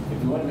quo?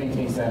 If you want to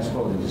maintain status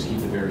quo, then just keep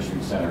the Berry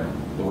Street Center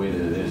the way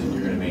that it is, and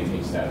you're going to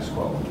maintain status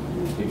quo.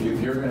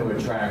 If you're going to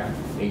attract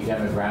a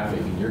demographic,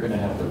 and you're going to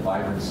have the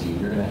vibrancy,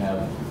 you're going to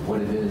have what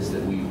it is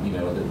that we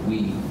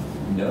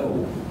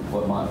know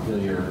what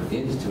Montpelier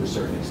is to a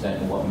certain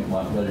extent and what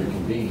Montpelier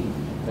can be,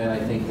 then I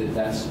think that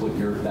that's what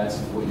you're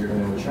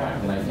going to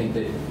attract. And I think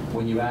that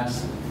when you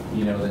ask,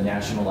 you know, the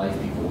National Life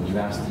people, when you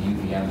ask the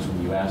UVMs,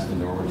 when you ask the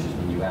Norwiches,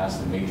 when you ask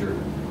the major,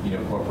 you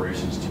know,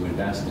 corporations to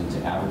invest and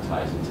to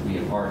advertise and to be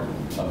a part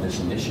of this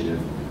initiative,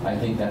 I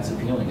think that's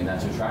appealing and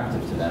that's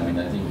attractive to them. And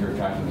I think you're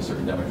attracting a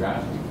certain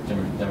demographic.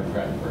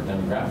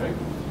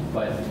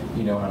 But,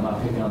 you know, and I'm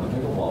not picking on the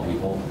pickleball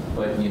people,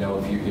 but, you know,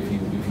 if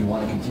you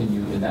want to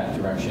continue in that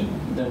direction,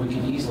 then we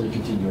can easily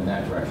continue in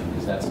that direction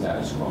because that's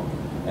status quo.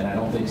 And I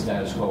don't think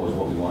status quo is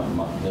what we want in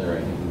Montpelier.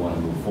 I think we want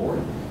to move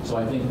forward. So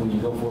I think when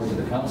you go forward to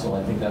the council,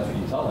 I think that's what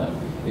you tell them,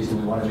 is do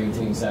we want to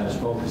maintain status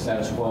quo? Because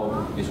status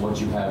quo is what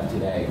you have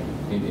today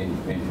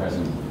in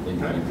present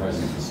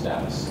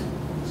status.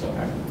 So.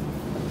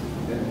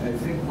 And I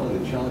think one of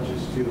the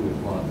challenges too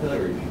with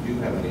Montpelier is you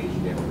do have an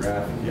aging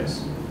demographic.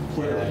 Yes.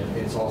 And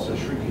it's also a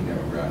shrinking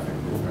demographic.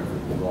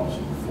 Remember, we lost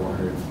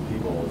 400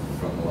 people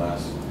from the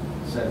last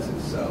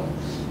census, so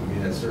I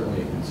mean that's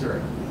certainly a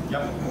concern.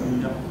 Yep.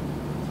 Yep.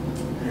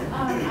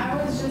 I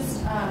was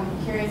just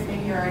curious,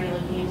 maybe you're already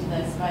looking into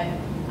this, but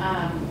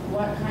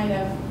what kind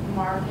of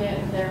market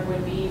there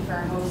would be for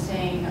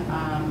hosting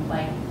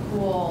like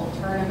pool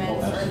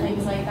tournaments or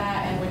things like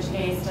that? In which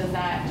case, does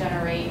that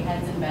generate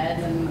heads and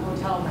beds and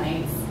hotel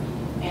nights?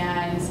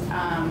 And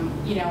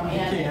you know,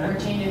 and if we're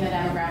changing the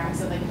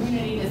demographics of the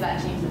community, does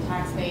that change the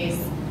tax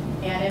base?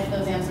 And if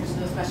those answers to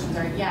those questions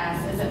are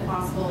yes, is it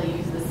possible to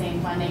use the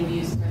same funding we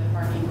used for the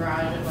parking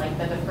garage of like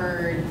the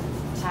deferred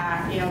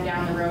tax, you know,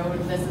 down the road,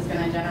 this is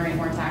going to generate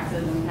more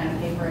taxes and kind of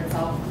pay for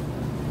itself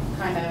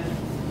kind of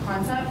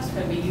concept?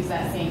 Could we use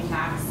that same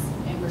tax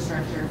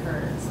infrastructure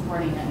for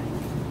supporting a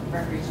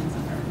recreation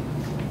center?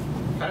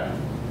 Okay.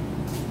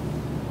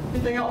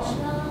 Anything else?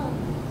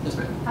 Yes,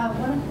 ma'am.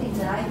 One of the things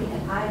that I think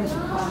I would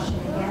caution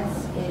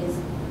against is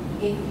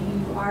if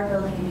you are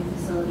building a new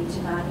facility to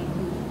not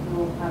include the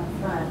pool up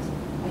front,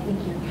 I think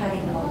you're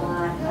cutting a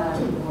lot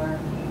of your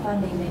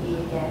funding that you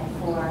get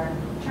for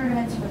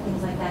tournaments, for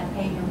things like that,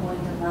 and you're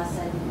going to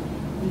lessen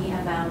the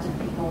amount of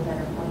people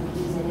that are going to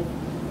use it.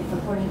 If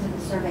according to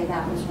the survey,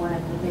 that was one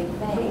of the big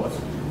things,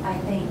 I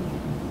think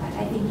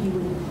you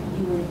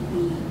would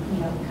be, you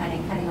know, kind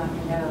of cutting off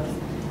your nose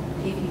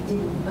if you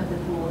didn't put the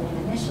pool in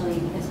initially,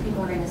 because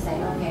people are going to say,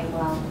 okay,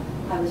 well,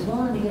 I was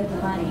willing to give the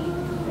money,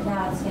 but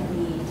now it's going to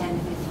be 10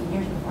 to 15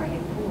 years before I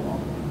get a pool.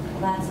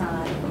 Well, that's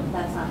not.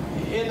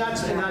 And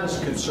that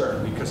is a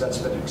concern because that's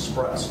been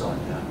expressed on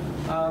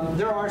that.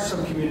 There are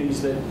some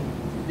communities that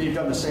they've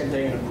done the same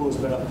thing and the pool's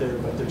been up there,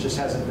 but there just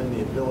hasn't been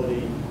the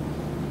ability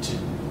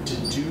to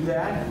do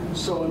that.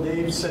 So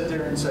they've sat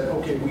there and said,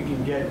 okay, we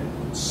can get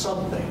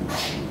something.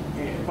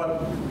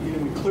 But you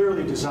know, we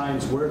clearly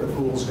designed where the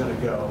pool's going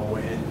to go,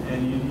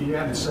 and you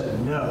haven't said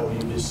no, you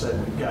just said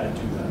we've got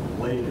to do that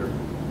later.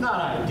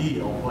 Not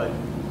ideal, but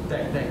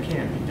that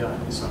can be done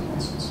in some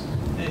instances.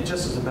 And it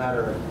just is a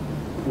matter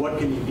of what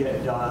can you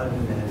get done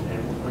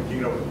and what you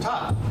get over the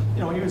top.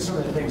 You know, even some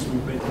of the things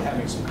we've been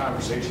having some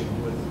conversation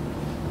with,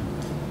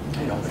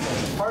 you know,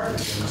 potential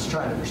partners, and just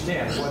trying to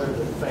understand what are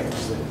the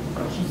things that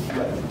keep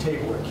you at the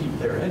table or keep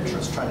their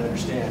interest, trying to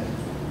understand,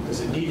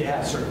 does it need to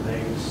have certain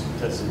things,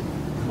 does it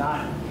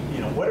not, you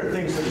know, what are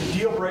things that are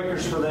deal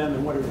breakers for them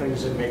and what are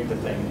things that make the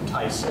thing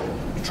enticing?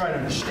 To try to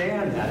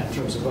understand that in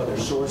terms of other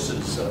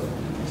sources of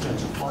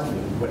potential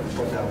funding, what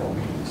that all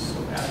means.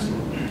 So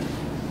absolutely.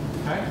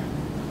 Okay?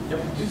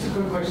 Yep. Just a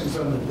quick question.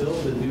 So on the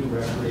build the new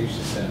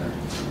recreation center,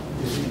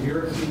 is it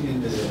your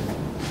opinion that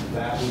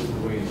that was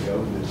the way to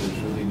go, that there's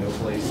really no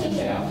place in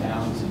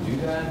downtown to do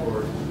that?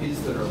 Or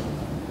is there,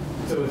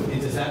 so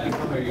does that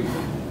become a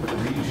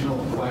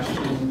regional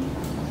question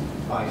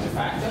by de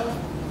facto?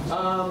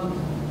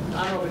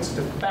 I don't know if it's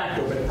de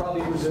facto, but it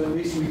probably was, at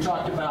least we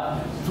talked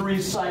about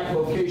 3 site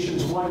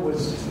locations. One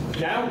was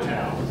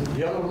downtown,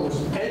 the other one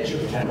was edge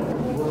of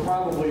town. We're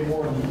probably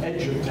more in the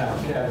edge of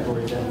town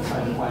category than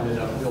trying to find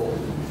enough building.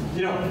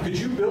 You know, could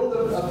you build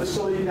a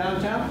facility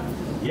downtown?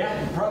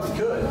 Yeah, you probably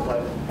could,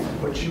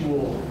 but you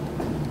will,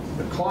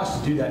 the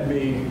cost to do that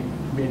may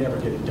never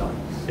get it done.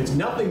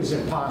 Nothing's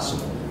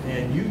impossible,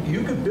 and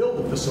you could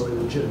build a facility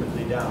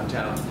legitimately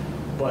downtown.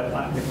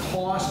 But the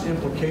cost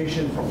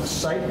implication from a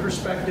site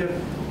perspective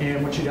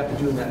and what you'd have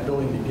to do in that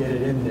building to get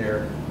it in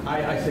there,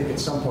 I think at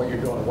some point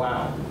you're going,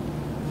 wow,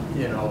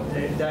 you know,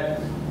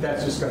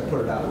 that's just going to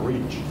put it out of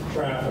reach.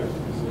 Traffic.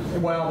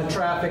 Well, the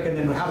traffic, and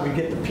then how do we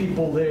get the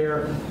people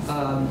there?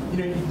 You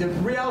know, the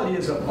reality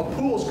is a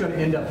pool is going to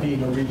end up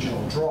being a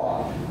regional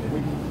draw.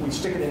 And we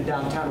stick it in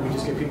downtown and we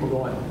just get people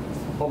going,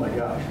 oh my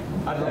gosh,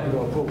 I'd love to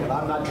go to a pool, but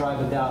I'm not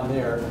driving down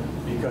there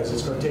because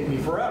it's going to take me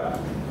forever.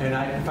 And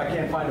if I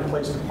can't find a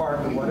place to park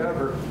or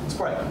whatever, it's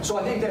probably. So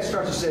I think that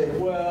starts to say,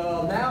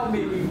 well, now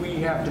maybe we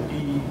have to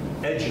be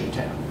edge of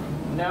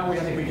town. Now I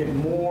think we get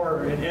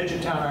more in edge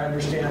of town. I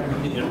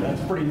understand, you know,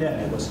 that's pretty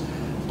nebulous,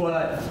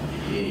 but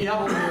you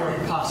have a little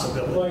more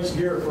possibility. Like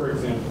here, for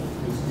example,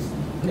 is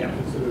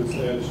considered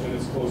edge and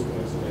it's close to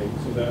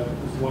XA. So that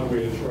is one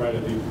way to try to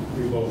do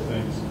both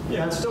things.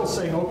 Yeah, it's still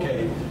saying,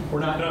 okay, we're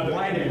not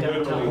blinded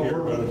downtown, but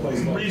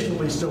we're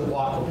reasonably still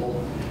walkable.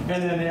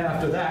 And then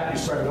after that, you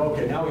start to go,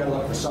 okay, now we got to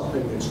look for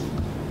something that's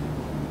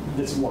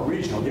that's more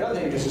regional. The other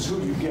thing is who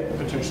do you get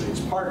potentially as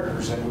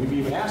partners, and we've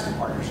even asked the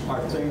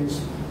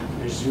partners,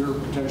 is your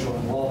potential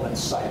involvement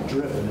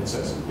site-driven? It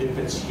says, if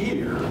it's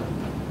here,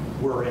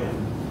 we're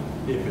in.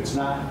 If it's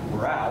not,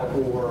 we're out.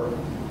 Or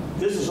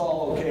this is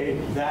all okay,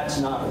 that's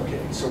not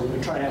okay. So we've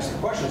been trying to ask the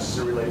questions as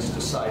it relates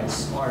to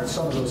sites. Are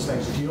some of those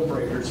things deal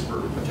breakers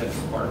for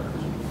potential partners?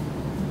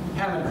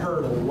 Haven't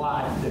heard a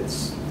lot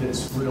that's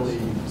really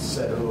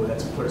said, oh,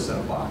 that's put us in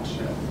a box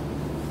yet.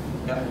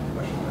 Yeah,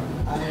 question?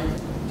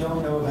 I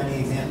don't know of any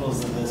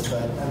examples of this,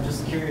 but I'm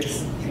just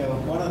curious.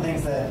 One of the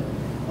things that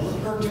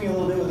irked me a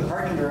little bit with the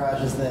parking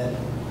garage is that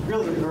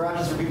really the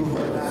garage is for people who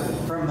are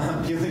not from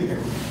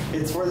Montpelier.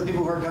 It's for the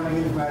people who are coming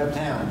in from out of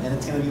town, and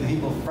it's going to be the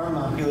people from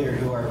Montpelier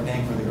who are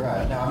paying for the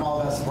garage. Now, I'm all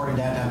about supporting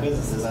downtown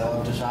businesses. I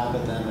love to shop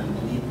at them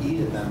and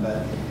eat at them,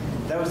 but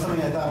that was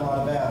something I thought a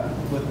lot about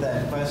with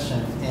that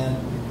question. And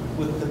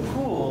with the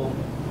pool,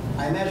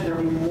 I imagine there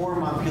will be more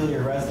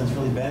Montpelier residents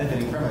really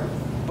benefiting from it.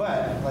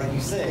 But, like you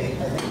say,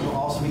 I think it will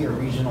also be a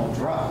regional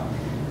draw.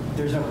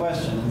 There's no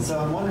question. And so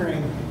I'm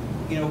wondering,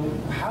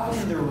 how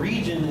can the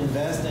region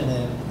invest in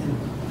it? And,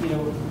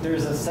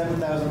 there's a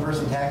 7,000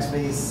 person tax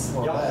base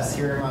or less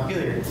here in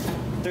Montpelier.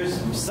 There's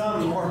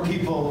some more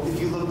people, if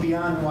you look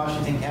beyond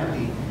Washington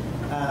County.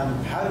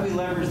 How do we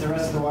leverage the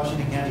rest of the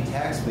Washington County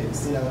tax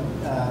base?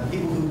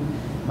 People who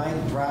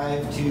might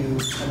drive to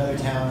another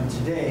town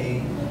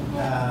today,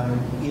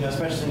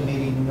 especially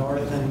maybe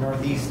north and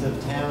northeast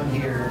of town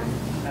here,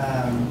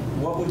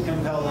 what would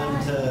compel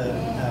them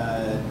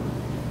to,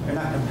 or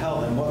not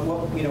compel them?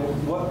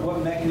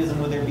 What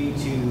mechanism would there be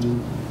to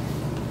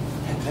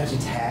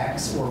potentially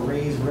tax or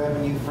raise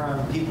revenue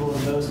from people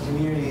in those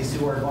communities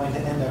who are going to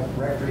end up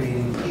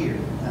recreating here?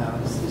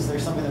 Is there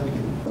something that we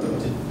can do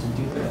to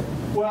do that?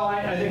 Well,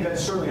 I think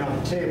that's certainly on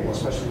the table,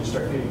 especially when you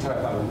start getting talk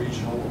about a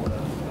regional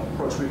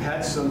approach. We've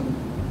had some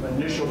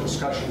initial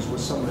discussions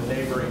with some of the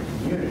neighboring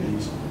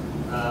communities.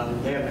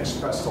 They have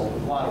expressed a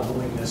lot of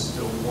willingness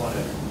to want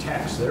to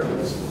tax their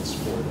residents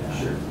for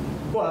that. Sure.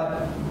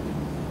 But,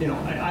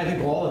 I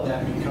think all of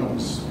that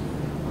becomes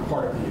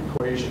part of the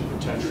equation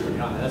potentially.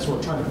 That's what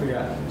we're trying to figure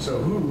out. So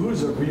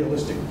who's a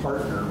realistic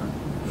partner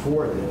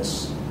for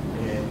this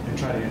and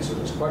try to answer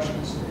those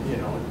questions?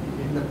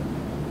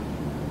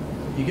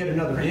 You get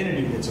another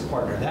entity that's a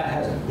partner, that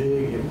has a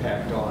big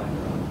impact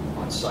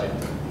on site,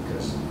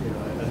 because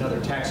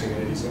another taxing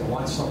entity is going to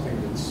want something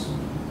that's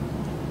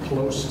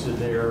close to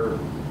their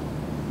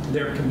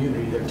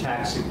community, their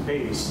taxing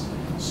base.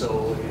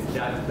 So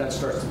that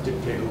starts to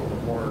dictate a little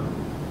bit more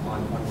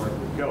on where it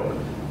would go.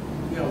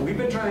 But, we've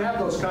been trying to have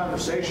those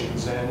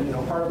conversations, and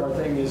part of our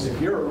thing is if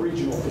you're a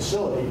regional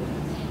facility,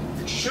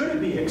 should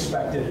it be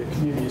expected a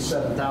community of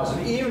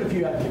 7,000, even if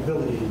you have the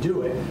ability to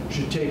do it,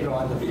 should take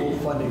on the full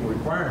funding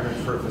requirement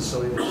for a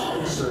facility that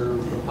should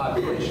serve a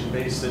population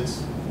base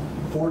that's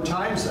 4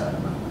 times that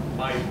amount?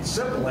 My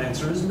simple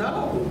answer is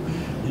no.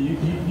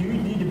 You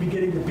need to be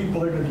getting the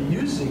people that are going to be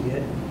using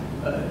it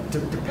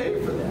to pay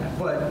for that,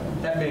 but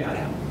that may not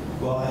happen.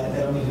 Well, I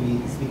don't need to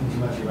be speaking too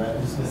much about it.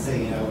 I'm just going to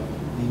say,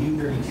 the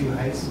U32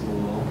 high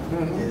school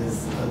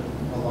is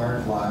a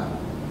large lot.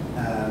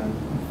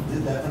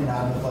 Definitely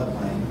not in the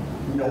floodplain.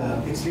 No.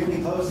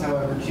 Extremely close,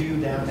 however,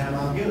 to downtown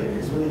Montpelier.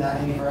 It's really not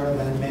any farther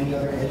than many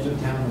other edge of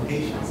town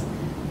locations.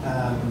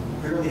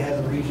 Clearly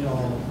has a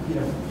regional,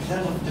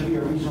 potential to be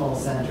a regional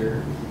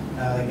center.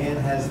 Again,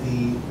 has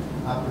the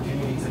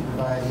opportunity to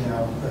provide,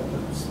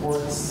 a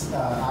sports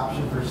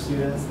option for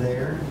students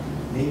there.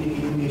 Maybe it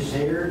can be a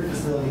shared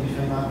facility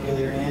between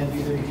Montpelier and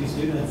U32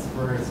 students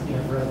for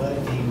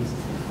athletic teams.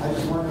 I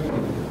just wondering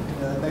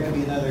that could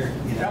be another.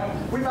 Yeah,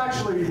 we've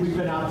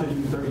been out to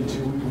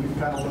U32. We've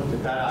kind of looked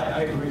at that.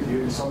 I agree with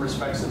you. In some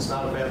respects, it's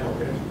not a bad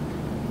location.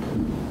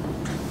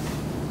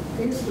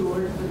 I used to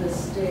work for the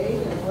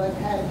state, and what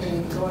had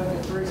me going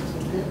to First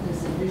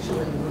Fitness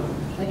initially,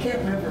 I can't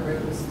remember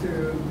if it was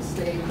through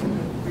state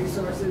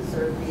resources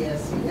or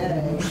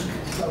BSCA,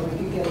 but we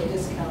could get a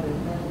discounted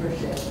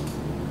membership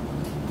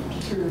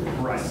through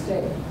the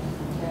state.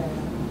 And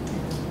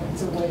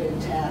it's a way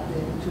to tap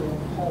into a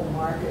whole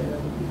market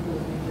of people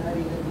who may not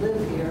even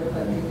live here,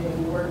 but they may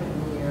work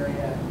in the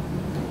area.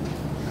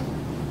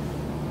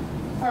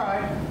 All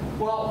right.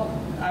 Well,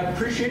 I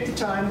appreciate the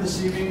time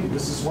this evening.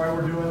 This is why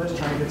we're doing this,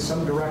 trying to get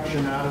some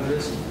direction out of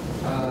this.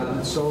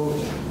 So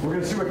we're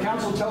going to see what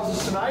council tells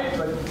us tonight,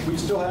 but we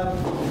still have,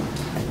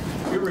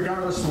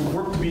 regardless of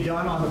work to be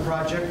done on the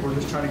project, we're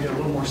just trying to get a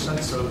little more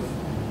sense of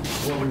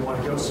where we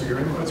want to go. So your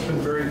input's been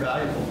very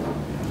valuable.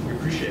 We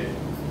appreciate it.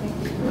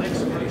 Thanks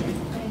so much.